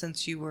foods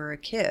since you were a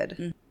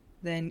kid,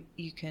 then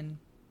you can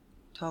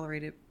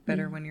tolerate it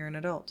better when you're an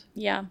adult.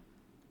 Yeah.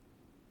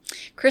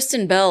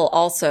 Kristen Bell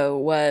also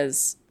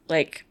was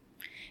like,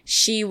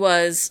 she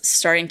was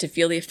starting to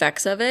feel the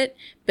effects of it,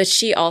 but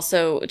she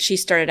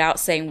started out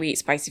saying we eat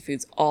spicy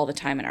foods all the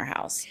time in our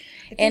house.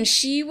 And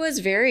she had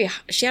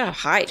a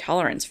high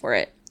tolerance for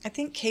it. I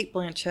think Cate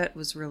Blanchett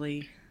was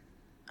really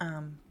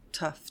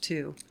tough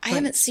too. I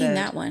haven't seen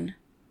that one.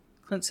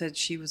 Clint said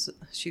she was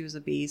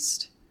a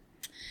beast.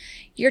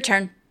 Your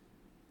turn.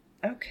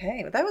 Okay,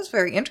 well, that was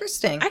very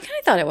interesting. I kind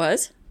of thought it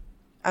was.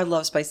 I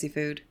love spicy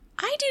food.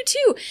 I do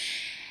too.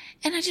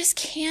 And I just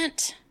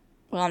can't.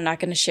 Well, I'm not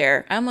going to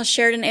share. I almost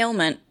shared an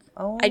ailment.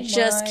 Oh, I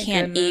just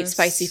can't eat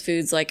spicy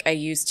foods like I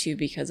used to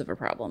because of a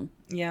problem.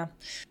 Yeah.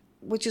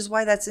 Which is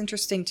why that's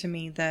interesting to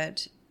me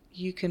that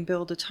you can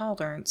build a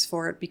tolerance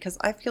for it, because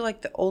I feel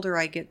like the older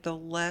I get, the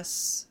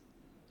less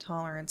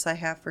tolerance I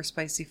have for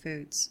spicy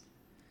foods.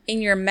 In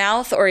your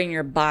mouth or in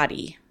your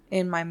body?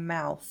 In my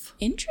mouth.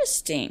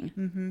 Interesting.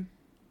 Mm-hmm.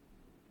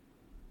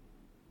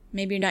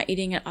 Maybe you're not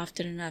eating it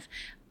often enough.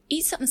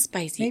 Eat something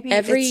spicy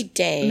every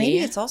day. Maybe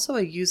it's also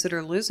a use it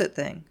or lose it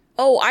thing.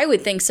 Oh, I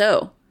would think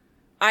so.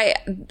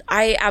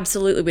 I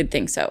absolutely would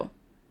think so.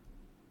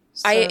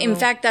 In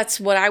fact, that's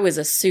what I was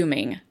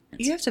assuming.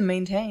 You have to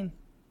maintain.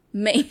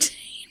 Maintain.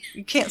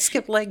 You can't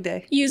skip leg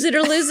day. Use it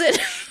or lose it.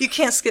 You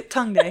can't skip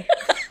tongue day.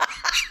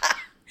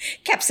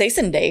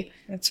 Capsaicin day.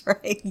 That's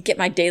right. Get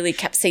my daily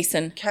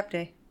capsaicin. Cap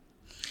day.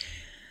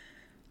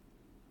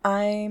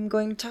 I'm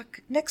going to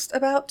talk next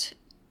about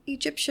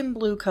Egyptian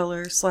blue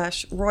color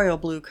 / royal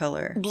blue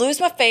color. Blue's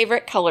my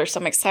favorite color, so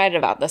I'm excited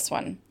about this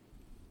one.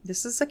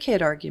 This is a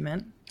kid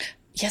argument.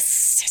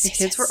 Yes. The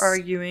kids were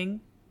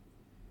arguing.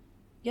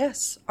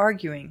 Yes,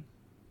 arguing.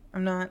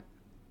 I'm not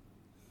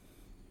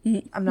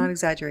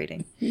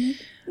exaggerating.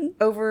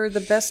 Over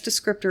the best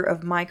descriptor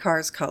of my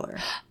car's color.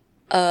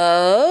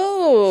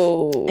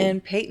 Oh.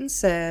 And Peyton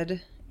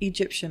said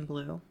Egyptian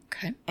blue.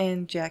 Okay.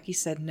 And Jackie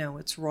said, no,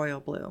 it's royal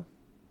blue.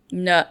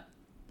 No.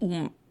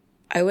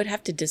 I would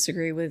have to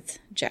disagree with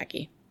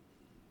Jackie.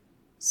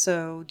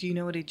 So, do you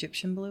know what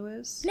Egyptian blue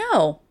is?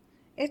 No.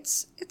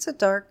 It's a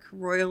dark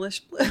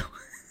royalish blue.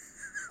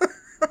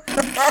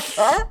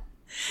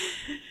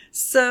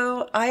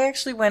 So, I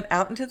actually went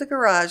out into the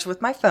garage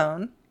with my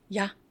phone.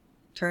 Yeah.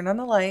 Turned on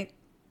the light.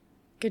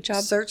 Good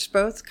job. Searched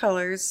both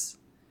colors.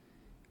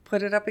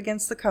 Put it up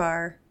against the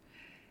car.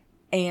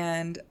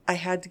 And I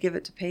had to give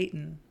it to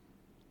Peyton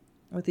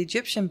with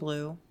Egyptian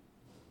blue.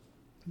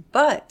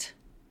 But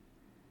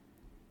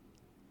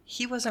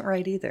he wasn't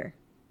right either.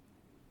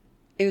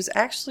 It was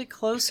actually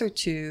closer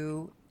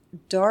to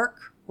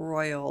dark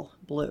royal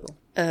blue.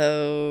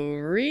 Oh,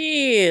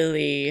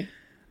 really?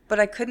 But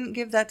I couldn't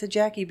give that to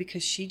Jackie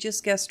because she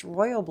just guessed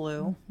royal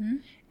blue. Mm-hmm.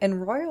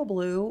 And royal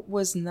blue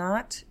was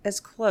not as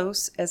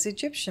close as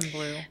Egyptian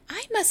blue.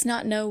 I must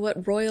not know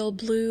what royal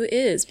blue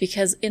is,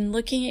 because in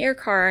looking at your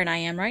car, and I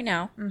am right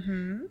now,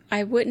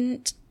 I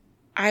wouldn't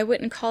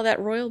call that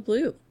royal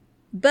blue.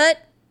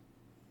 But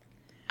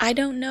I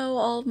don't know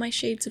all of my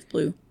shades of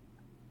blue.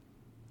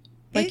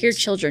 Like your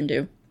children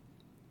do.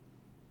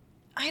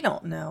 I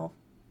don't know.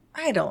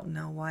 I don't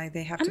know why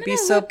they have to be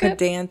so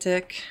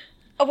pedantic.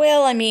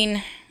 Well, I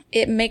mean,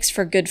 it makes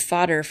for good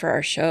fodder for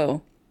our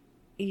show.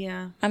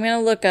 Yeah. I'm going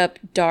to look up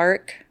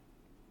dark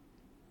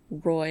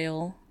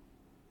royal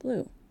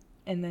blue.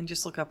 And then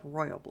just look up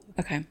royal blue.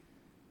 Okay.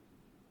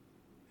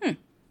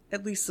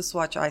 At least the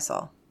swatch I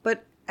saw.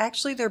 But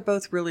actually, they're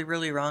both really,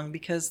 really wrong,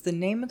 because the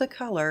name of the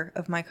color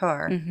of my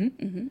car,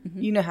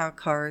 you know how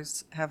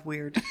cars have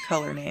weird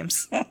color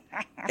names.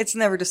 It's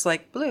never just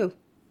like blue.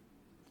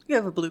 You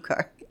have a blue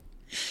car.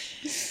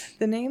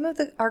 The name of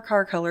our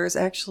car color is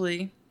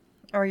actually,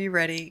 are you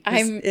ready?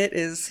 It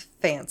is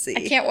fancy.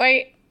 I can't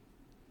wait.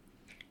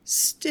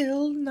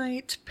 Still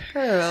Night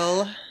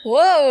Pearl.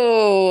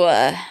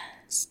 Whoa.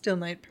 Still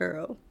Night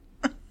Pearl.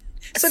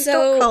 So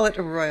don't call it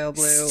a royal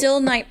blue. Still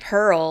Night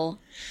Pearl,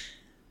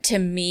 to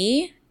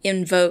me,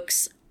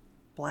 invokes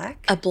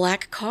black? A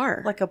black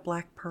car. Like a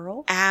black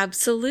pearl?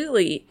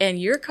 Absolutely.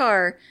 And your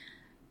car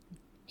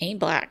ain't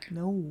black.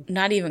 No.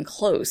 Not even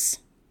close.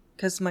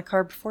 Because my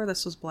car before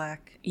this was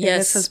black. Yes. And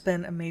this has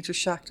been a major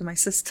shock to my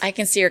system. I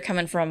can see her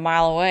coming from a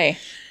mile away.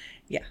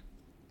 Yeah.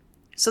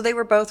 So they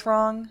were both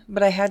wrong,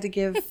 but I had to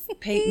give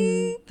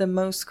Peyton the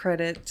most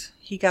credit.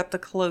 He got the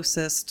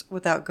closest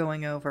without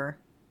going over.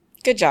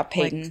 Good job,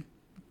 Peyton. Like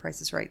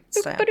Price is Right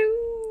style.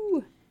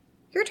 Boop-a-doo.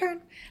 Your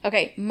turn.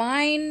 Okay,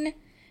 mine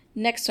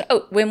next one.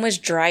 Oh, when was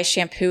dry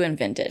shampoo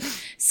invented?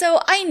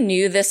 So I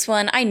knew this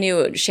one. I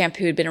knew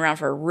shampoo had been around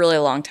for a really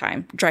long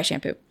time, dry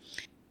shampoo.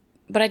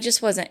 But I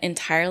just wasn't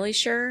entirely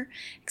sure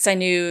because I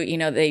knew,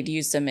 they'd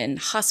used them in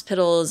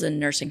hospitals and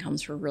nursing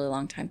homes for a really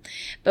long time.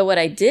 But what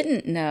I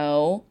didn't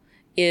know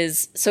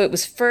is, so it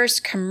was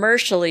first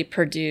commercially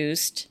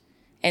produced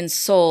and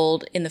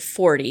sold in the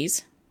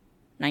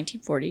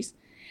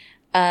 1940s.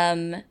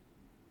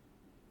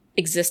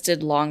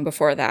 Existed long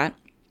before that.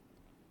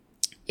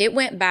 It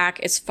went back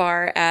as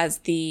far as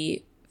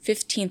the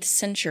 15th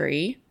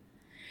century.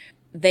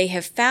 They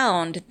have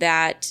found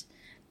that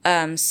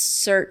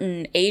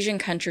certain Asian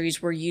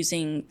countries were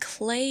using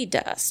clay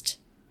dust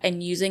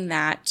and using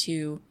that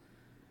to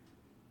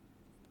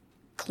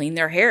clean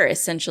their hair,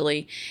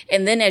 essentially.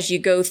 And then as you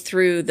go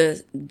through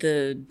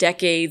the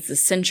decades, the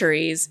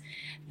centuries,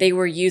 they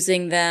were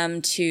using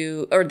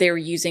they were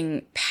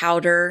using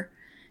powder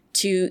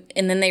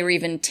and then they were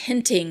even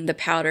tinting the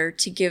powder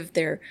to give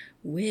their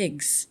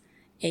wigs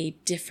a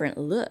different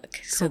look.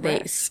 Correct. So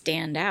they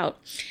stand out.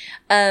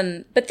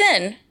 But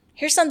then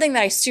here's something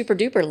that I super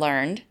duper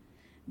learned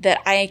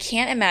that I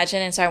can't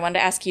imagine. And so I wanted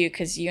to ask you,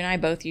 because you and I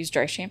both use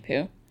dry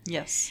shampoo.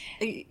 Yes.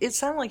 It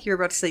sounded like you were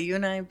about to say you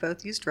and I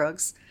both use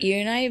drugs. You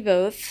and I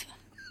both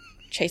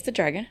chase the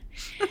dragon.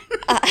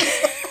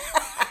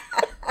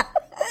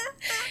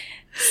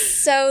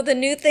 So the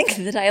new thing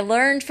that I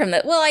learned from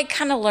that, well, I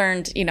kind of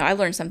learned, I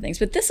learned some things,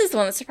 but this is the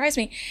one that surprised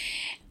me.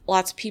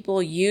 Lots of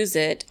people use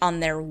it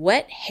on their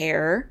wet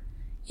hair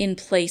in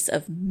place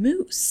of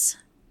mousse.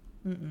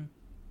 Mm-mm.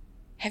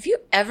 Have you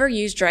ever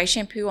used dry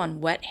shampoo on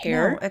wet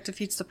hair? No, it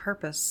defeats the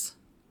purpose.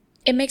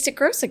 It makes it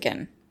gross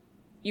again.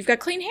 You've got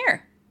clean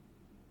hair.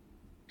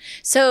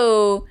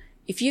 So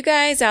if you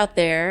guys out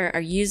there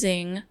are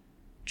using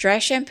dry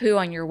shampoo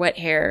on your wet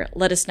hair,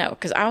 let us know.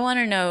 Because I want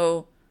to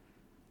know.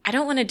 I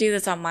don't want to do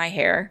this on my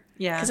hair.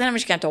 Yeah. Because then I'm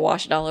just going to have to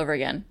wash it all over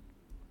again.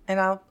 And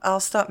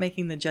I'll stop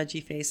making the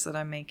judgy face that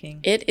I'm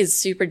making. It is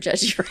super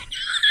judgy right now.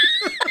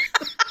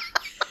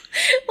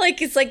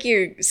 It's like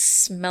you're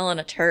smelling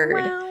a turd.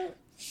 Well,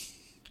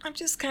 I'm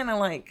just kind of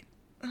like,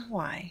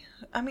 why?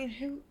 I mean,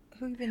 who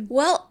even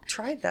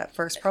tried that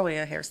first? Probably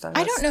a hairstylist.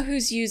 I don't know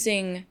who's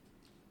using...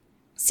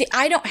 See,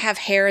 I don't have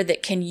hair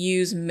that can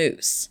use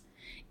mousse.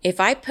 If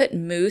I put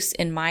mousse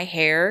in my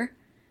hair,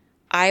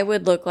 I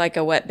would look like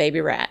a wet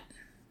baby rat.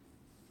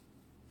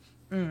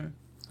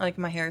 Like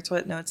my hair, it's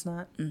wet. No, it's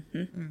not.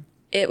 Mm-hmm.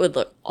 It would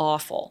look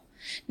awful.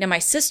 Now, my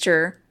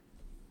sister,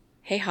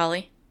 hey,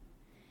 Holly,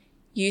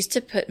 used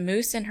to put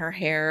mousse in her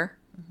hair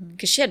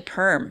because she had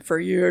perm for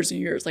years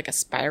and years, like a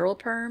spiral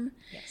perm.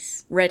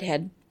 Yes.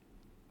 Redhead.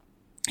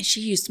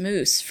 She used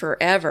mousse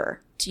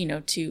forever to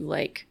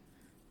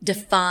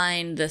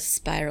define the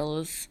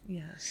spirals.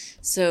 Yes.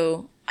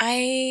 So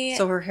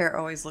her hair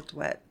always looked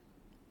wet.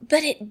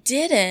 But it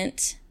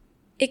didn't.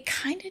 It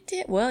kind of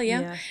did. Well,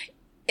 yeah.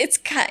 It's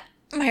kind.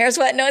 My hair's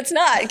wet. No, it's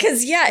not.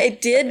 Because,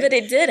 it did, but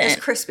it didn't. It was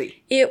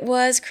crispy. It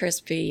was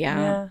crispy,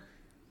 yeah.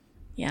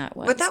 Yeah, it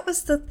was. But that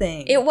was the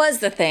thing. It was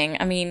the thing.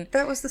 I mean.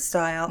 That was the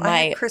style. My I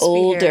had crispy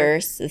older hair.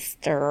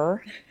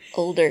 sister.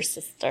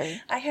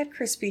 I had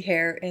crispy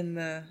hair in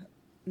the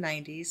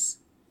 90s.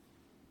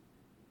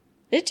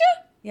 Did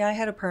you? Yeah, I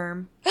had a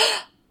perm.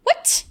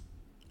 What?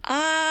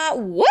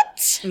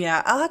 What?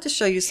 Yeah, I'll have to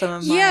show you some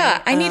of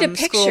my I need a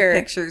picture. School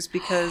pictures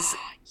because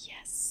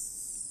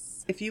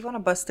yes. If you want to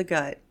bust a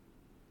gut,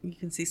 you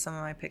can see some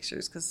of my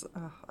pictures because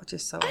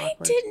just so awkward.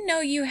 I didn't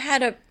know you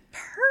had a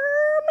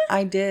perm.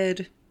 I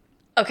did.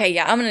 Okay,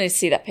 yeah, I'm going to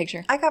see that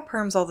picture. I got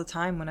perms all the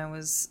time when I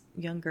was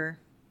younger.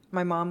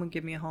 My mom would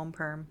give me a home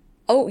perm.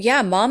 Oh,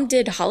 yeah, Mom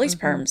did Holly's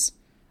perms.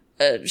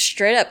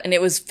 Straight up, and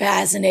it was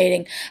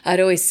fascinating. I'd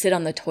always sit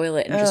on the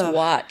toilet and just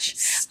watch.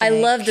 Stank. I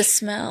love the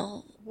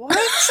smell. What?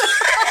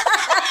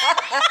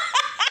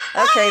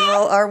 Okay,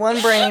 well, our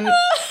one brain...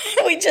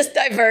 We just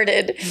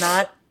diverted.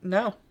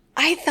 No.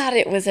 I thought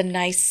it was a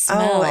nice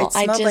smell. Oh, it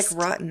smelled like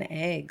rotten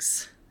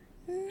eggs.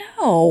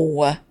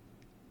 No.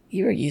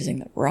 You were using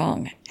the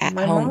wrong at-home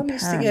perm. My mom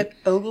used to get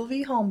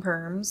Ogilvy home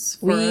perms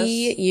for us.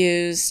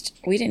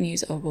 We didn't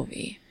use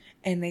Ogilvy.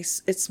 And it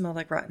smelled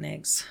like rotten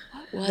eggs.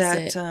 What was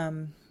it?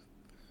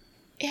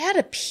 It had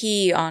a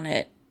P on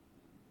it.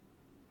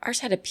 Ours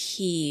had a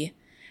P.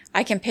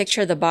 I can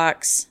picture the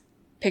box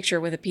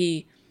picture with a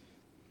P.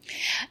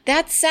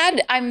 That's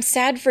sad. I'm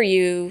sad for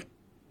you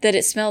that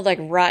it smelled like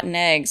rotten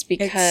eggs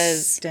because...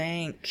 It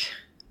stank.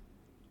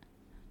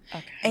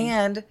 Okay.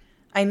 And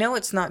I know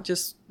it's not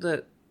just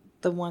the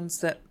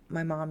ones that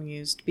my mom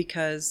used,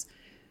 because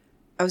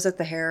I was at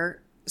the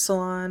hair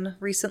salon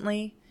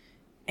recently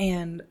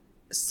and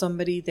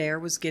somebody there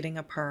was getting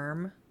a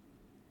perm,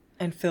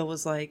 and Phil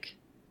was like,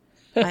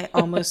 I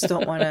almost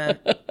don't want to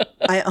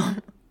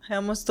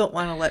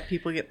let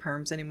people get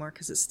perms anymore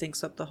because it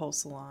stinks up the whole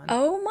salon.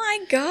 Oh my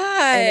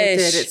gosh. And it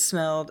did. It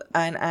smelled,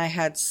 and I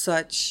had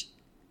such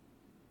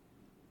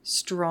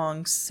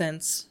strong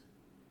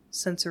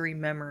sensory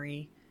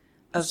memory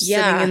of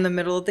sitting in the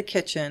middle of the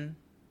kitchen,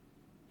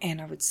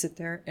 and I would sit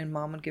there and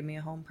Mom would give me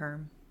a home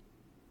perm.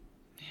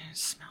 It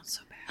smelled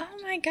so bad.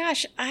 Oh my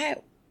gosh.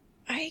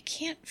 I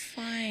can't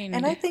find...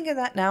 And I think of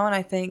that now and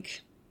I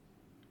think,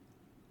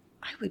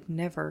 I would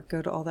never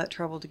go to all that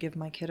trouble to give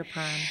my kid a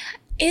perm.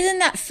 Isn't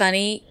that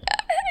funny?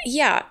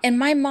 Yeah. And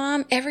my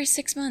mom, every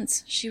 6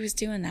 months, she was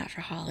doing that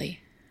for Holly.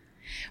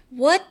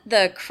 What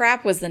the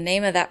crap was the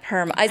name of that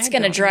perm? It's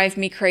going to drive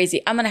me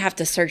crazy. I'm going to have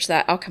to search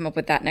that. I'll come up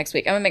with that next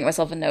week. I'm going to make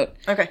myself a note.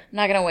 Okay. I'm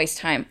not going to waste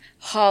time.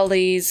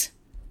 Holly's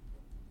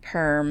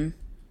perm.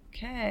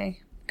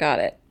 Okay. Got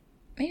it.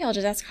 Maybe I'll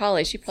just ask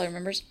Holly. She probably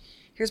remembers.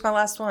 Here's my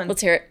last one.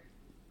 Let's hear it.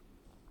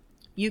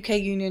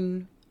 UK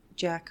Union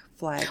Jack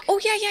flag. Oh,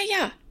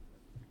 yeah.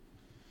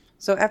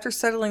 So after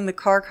settling the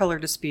car color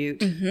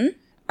dispute,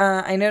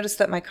 I noticed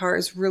that my car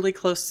is really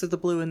close to the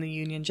blue in the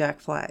Union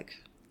Jack flag.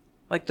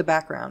 Like the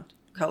background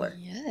color.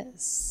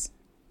 Yes.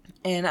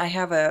 And I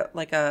have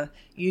a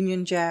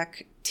Union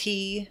Jack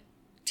tea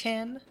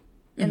tin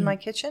in my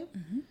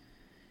kitchen.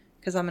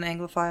 Because I'm an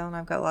Anglophile and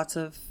I've got lots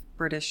of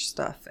British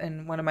stuff.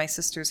 And one of my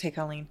sisters, hey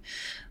Colleen,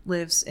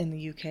 lives in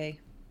the UK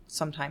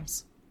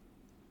sometimes.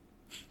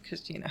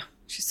 Because,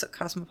 she's so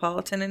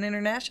cosmopolitan and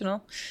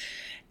international.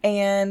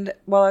 And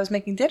while I was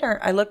making dinner,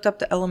 I looked up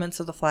the elements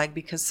of the flag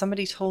because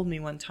somebody told me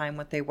one time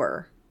what they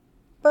were.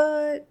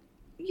 But,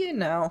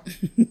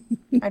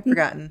 I'd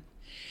forgotten.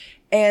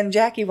 And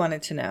Jackie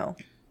wanted to know.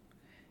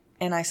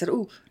 And I said,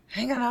 ooh,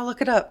 hang on, I'll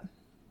look it up.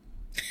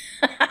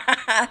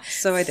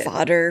 So I did.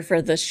 Fodder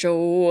for the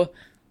show.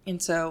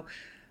 And so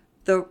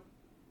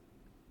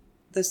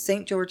the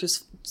St.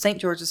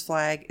 George's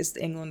flag is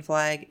the England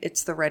flag.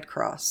 It's the red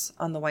cross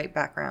on the white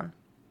background.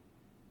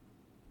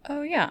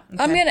 Oh yeah.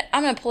 Okay.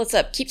 I'm gonna pull this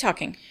up. Keep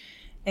talking.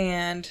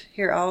 And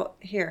here. Oh,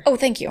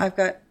 thank you. I've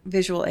got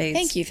visual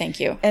aids.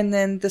 Thank you. And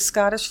then the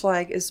Scottish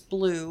flag is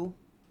blue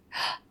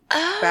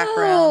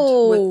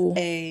background with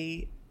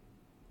a,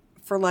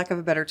 for lack of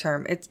a better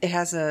term, it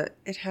has a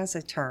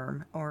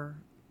term or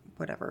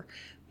whatever,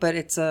 but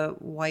it's a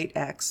white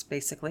X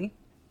basically.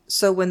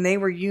 So when they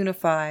were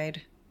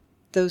unified,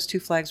 those two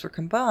flags were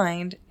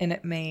combined, and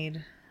it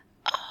made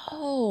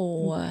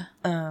a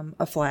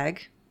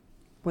flag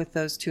with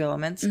those two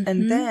elements.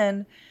 And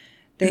then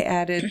they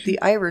added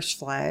the Irish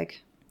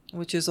flag,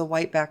 which is a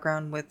white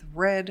background with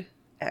red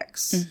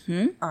X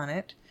on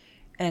it.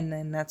 And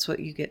then that's what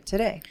you get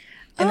today.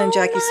 And then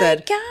Jackie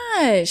said,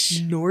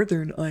 gosh,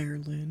 Northern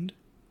Ireland.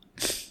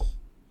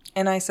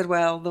 And I said,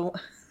 well, the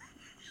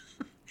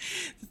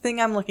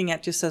thing I'm looking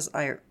at just says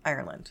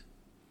Ireland.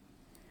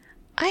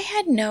 I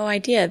had no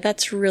idea.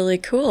 That's really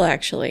cool,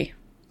 actually.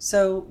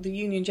 So the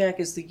Union Jack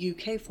is the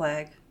UK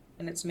flag,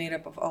 and it's made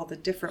up of all the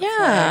different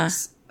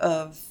flags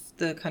of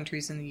the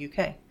countries in the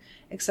UK.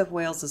 Except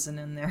Wales isn't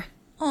in there.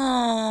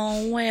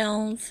 Oh,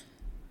 Wales.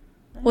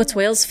 What's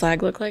Wales'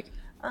 flag look like?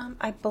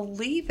 I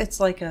believe it's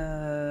like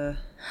a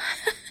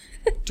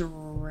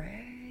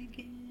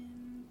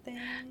dragon thing.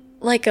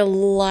 Like a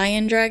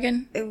lion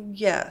dragon?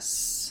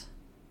 Yes.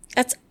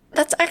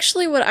 That's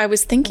actually what I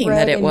was thinking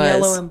Red that it was.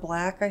 Yellow and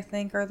black, I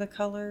think, are the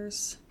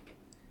colors.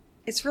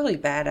 It's really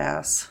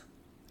badass.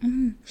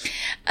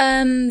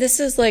 This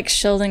is like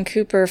Sheldon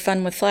Cooper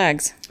Fun with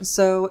Flags.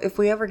 So if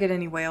we ever get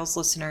any Wales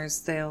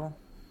listeners, they'll,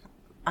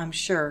 I'm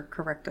sure,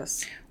 correct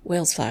us.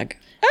 Wales flag.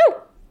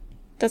 Oh!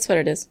 That's what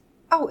it is.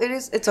 Oh, it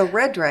is. It's a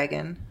red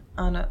dragon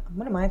on a,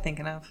 what am I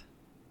thinking of?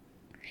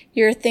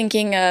 You're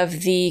thinking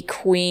of the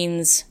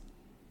Queen's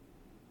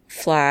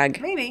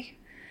flag. Maybe.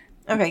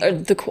 Okay.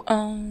 Or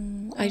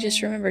I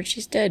just remembered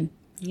she's dead.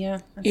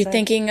 Yeah. You're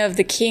thinking of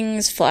the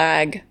King's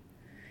flag.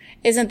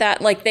 Isn't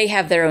that like they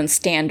have their own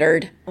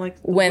standard? Like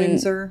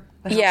Windsor?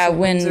 Yeah,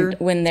 Windsor?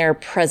 when they're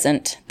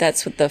present,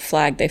 that's what the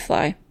flag they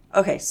fly.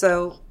 Okay,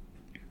 so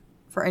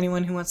for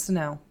anyone who wants to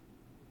know,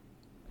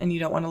 and you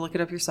don't want to look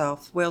it up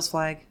yourself, Wales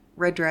flag,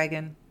 red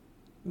dragon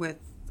with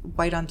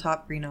white on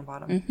top, green on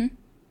bottom.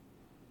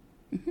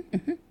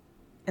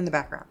 In the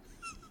background.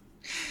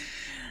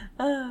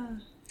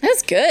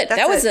 That's good.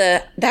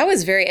 That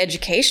was very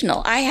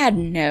educational. I had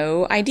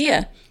no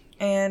idea.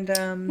 And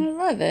I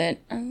love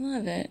it.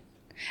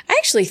 I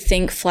actually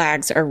think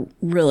flags are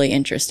really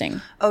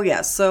interesting. Oh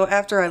yeah. So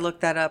after I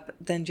looked that up,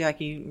 then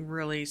Jackie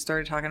really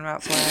started talking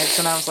about flags,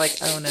 and I was like,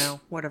 "Oh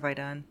no, what have I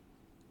done?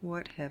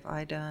 What have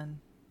I done?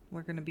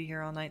 We're gonna be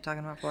here all night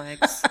talking about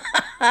flags."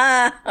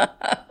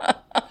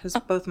 Because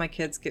both my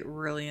kids get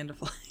really into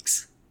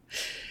flags.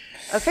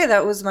 Okay,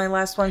 that was my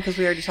last one because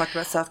we already talked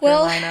about South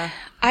Carolina.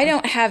 I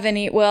don't have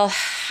any. Well,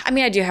 I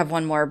mean, I do have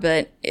one more,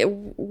 but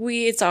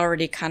it's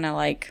already kind of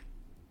like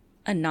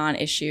a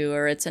non-issue,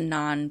 or it's a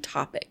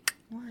non-topic.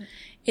 What?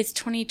 It's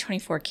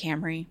 2024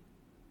 Camry.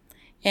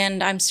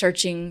 And I'm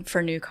searching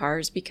for new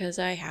cars because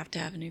I have to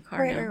have a new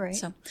car now. Right.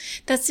 So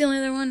that's the only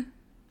other one.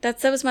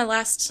 That was my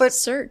last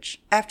search.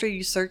 After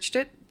you searched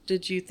it,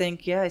 did you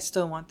think, yeah, I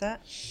still want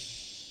that?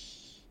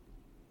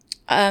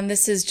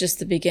 This is just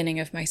the beginning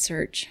of my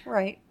search.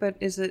 Right, but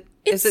is it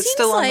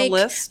still on the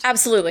list?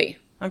 Absolutely.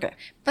 Okay.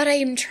 But I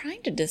am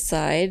trying to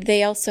decide.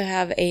 They also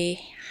have a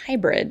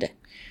hybrid.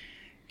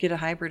 Get a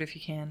hybrid if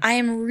you can. I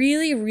am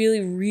really, really,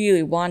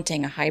 really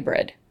wanting a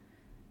hybrid.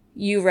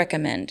 You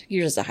recommend.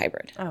 Yours is a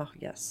hybrid. Oh,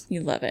 yes.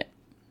 You love it.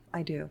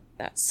 I do.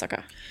 That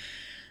sucker.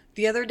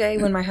 The other day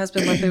when my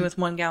husband left me with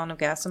 1 gallon of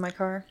gas in my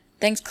car.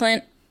 Thanks,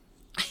 Clint.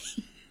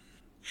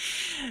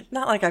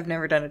 Not like I've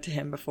never done it to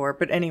him before,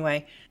 but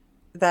anyway,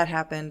 that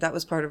happened. That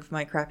was part of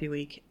my crappy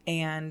week.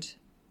 And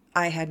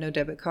I had no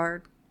debit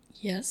card.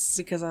 Yes.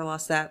 Because I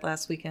lost that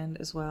last weekend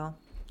as well.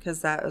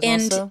 Because that was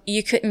And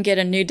you couldn't get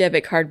a new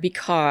debit card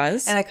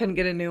because... And I couldn't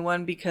get a new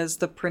one because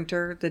the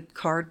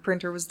card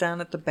printer was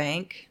down at the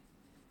bank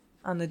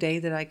on the day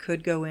that I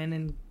could go in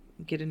and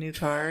get a new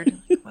card.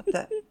 What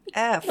the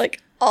F?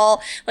 Like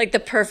the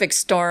perfect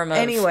storm of...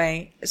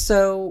 Anyway,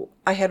 so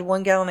I had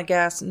 1 gallon of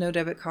gas, no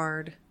debit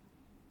card.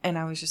 And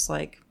I was just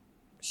like,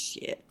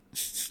 shit.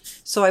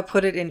 So I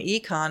put it in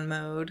econ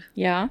mode.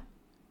 Yeah.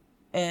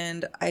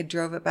 And I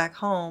drove it back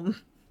home.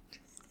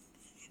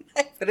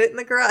 I put it in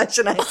the garage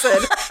and I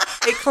said,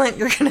 hey, Clint,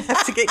 you're going to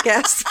have to get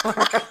gas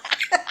tomorrow.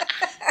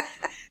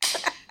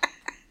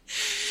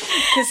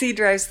 Because he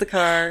drives the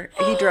car.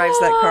 He drives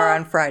that car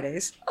on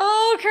Fridays.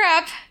 Oh,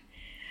 crap.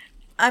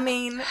 I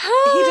mean,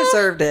 he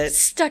deserved it.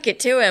 Stuck it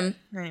to him.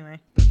 Anyway.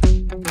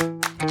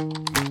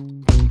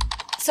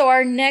 So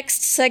our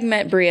next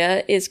segment,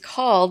 Bria, is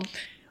called...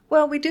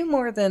 Well, we do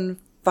more than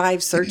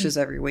 5 searches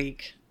every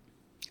week.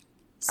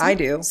 I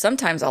do.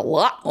 Sometimes a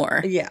lot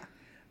more. Yeah.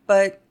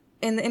 But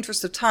in the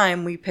interest of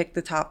time, we pick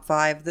the top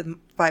 5, the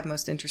 5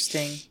 most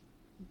interesting.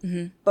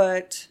 Mm-hmm.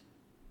 But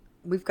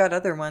we've got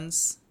other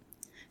ones.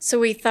 So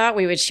we thought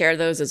we would share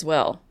those as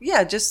well.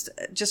 Yeah, just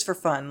for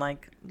fun.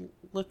 Like,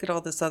 look at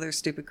all this other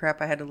stupid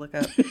crap I had to look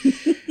up.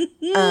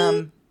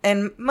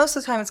 And most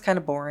of the time it's kind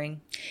of boring.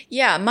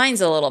 Yeah,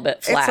 mine's a little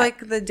bit flat. It's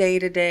like the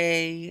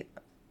day-to-day,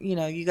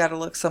 you got to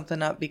look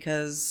something up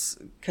because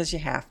you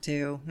have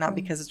to, not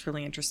because it's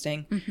really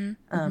interesting.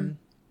 Mm-hmm.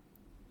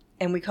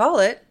 And we call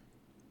it...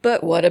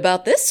 But what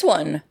about this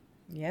one?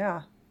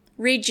 Yeah.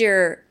 Read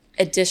your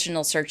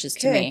additional searches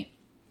to me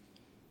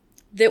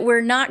that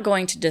we're not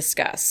going to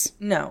discuss.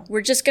 No.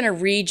 We're just going to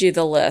read you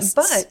the list.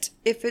 But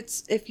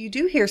if you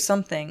do hear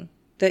something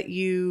that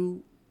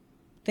you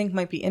think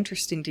might be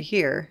interesting to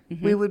hear,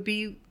 we would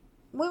be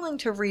willing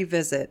to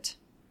revisit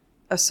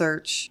a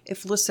search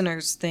if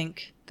listeners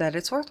think that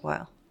it's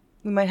worthwhile.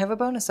 We might have a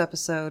bonus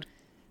episode.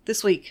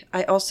 This week,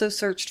 I also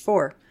searched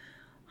for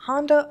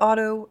Honda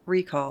Auto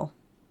Recall.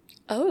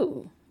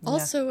 Oh,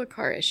 also a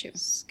car issue.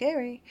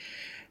 Scary.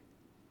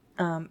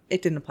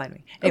 It didn't apply to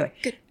me. Anyway,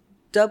 good.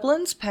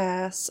 Dublin's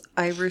Pass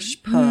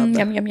Irish Pub.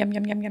 Yum, yum, yum,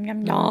 yum, yum, yum,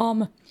 yum,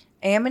 yum.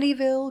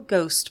 Amityville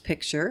Ghost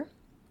Picture.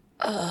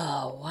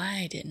 Oh,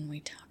 why didn't we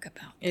talk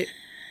about it?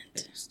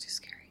 It was too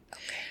scary.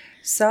 Okay.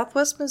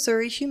 Southwest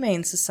Missouri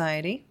Humane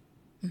Society.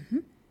 Mm-hmm.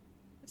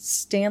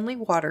 Stanley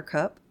Water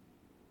Cup.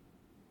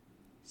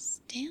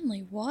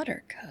 Stanley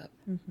Water Cup.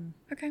 Mm-hmm.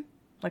 Okay.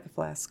 Like a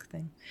flask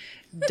thing.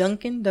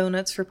 Dunkin'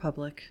 Donuts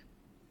Republic.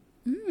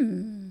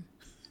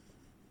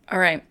 All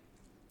right.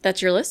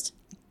 That's your list?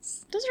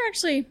 Those are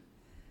actually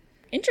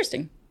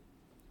interesting.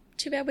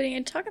 Too bad we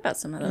didn't talk about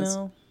some of those.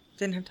 No,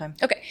 didn't have time.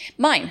 Okay.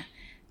 Mine.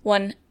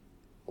 One.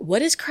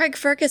 What is Craig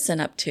Ferguson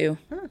up to?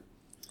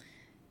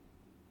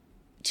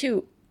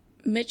 2.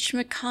 Mitch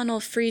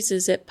McConnell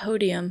freezes at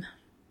podium.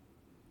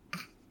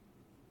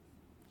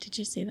 Did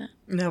you see that?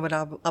 No, but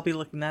I'll be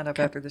looking that up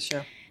after the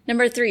show.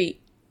 Number 3.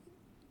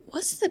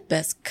 What's the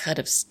best cut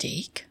of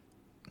steak?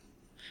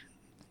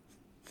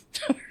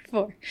 Number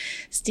 4.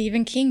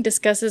 Stephen King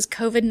discusses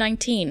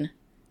COVID-19.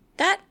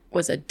 That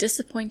was a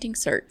disappointing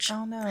search.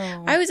 Oh,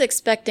 no. I was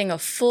expecting a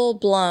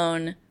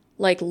full-blown,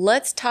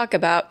 let's talk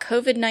about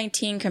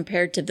COVID-19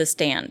 compared to The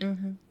Stand.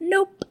 Mm-hmm.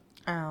 Nope.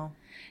 Oh.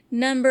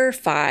 Number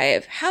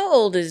 5. How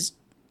old is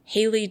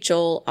Haley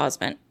Joel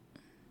Osment?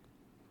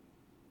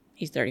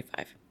 He's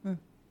 35.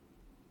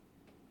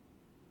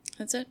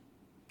 That's it.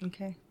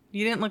 Okay.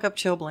 You didn't look up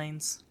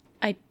Chilblains.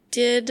 I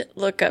did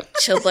look up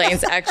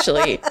Chilblains,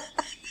 actually.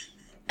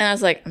 And I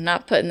was like, I'm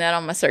not putting that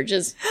on my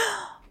searches.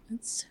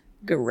 It's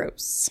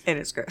gross. It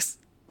is gross.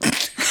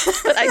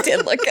 But I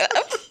did look it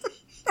up.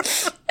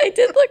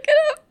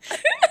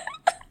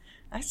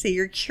 I see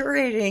you're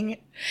curating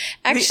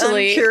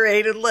actually the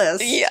uncurated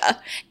list. Yeah.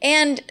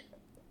 And,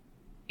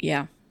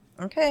 yeah.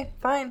 Okay,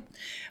 fine.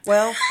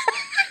 Well,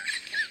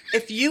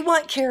 if you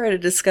want Kara to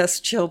discuss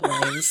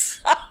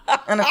Chilblains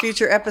on a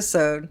future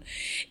episode.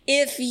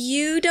 If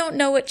you don't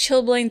know what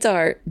Chilblains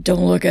are,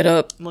 don't look it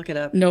up. Look it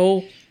up.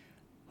 No.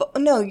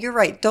 No, you're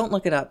right. Don't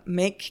look it up.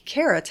 Make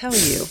Kara tell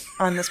you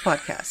on this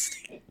podcast.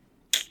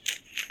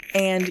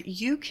 And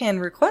you can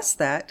request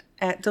that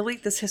at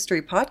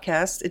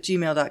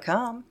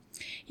deletethисhistorypodcast@gmail.com.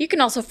 You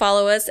can also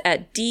follow us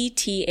at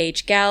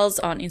DTHGals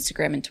on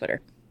Instagram and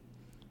Twitter.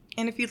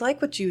 And if you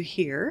like what you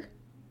hear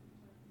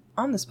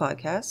on this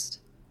podcast,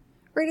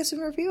 rate us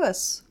and review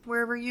us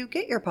wherever you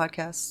get your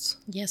podcasts.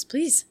 Yes,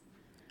 please.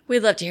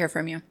 We'd love to hear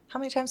from you. How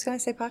many times can I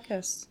say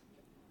podcast?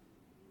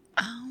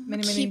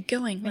 Keep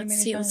going.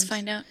 Let's see. Let's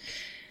find out.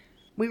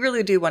 We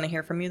really do want to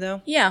hear from you,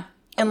 though. Yeah.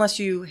 Unless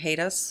you hate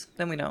us,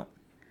 then we don't.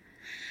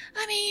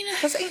 I mean...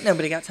 Because ain't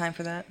nobody got time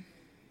for that.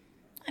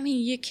 I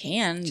mean, you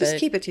can, just but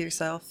keep it to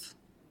yourself.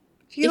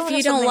 If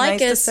you don't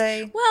like us,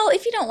 well,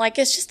 if you don't like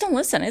us, just don't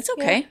listen. It's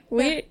okay. Yeah,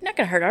 We're not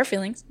going to hurt our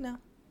feelings. No.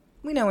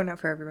 We know we're not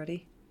for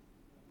everybody.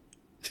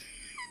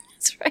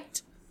 That's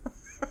right.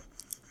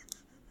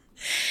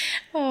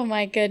 Oh,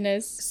 my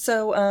goodness.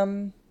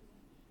 So,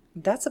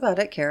 that's about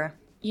it, Kara.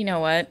 You know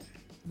what?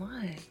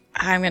 What?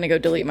 I'm going to go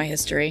delete my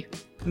history.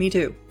 Me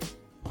too.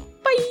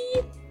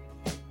 Bye.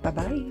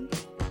 Bye-bye.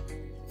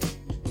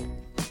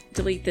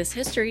 Delete This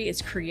History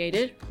is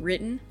created,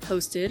 written,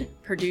 hosted,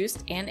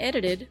 produced, and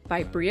edited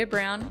by Bria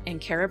Brown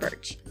and Kara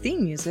Birch.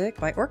 Theme music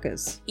by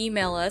Orcas.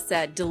 Email us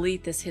at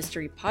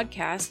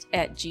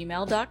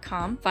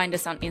deletethishistorypodcast@gmail.com. Find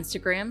us on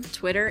Instagram,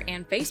 Twitter,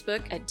 and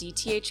Facebook at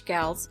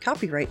DTHGals.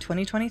 Copyright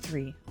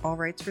 2023. All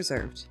rights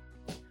reserved.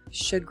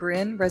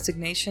 Chagrin,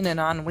 resignation, and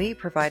ennui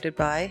provided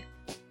by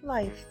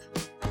Life.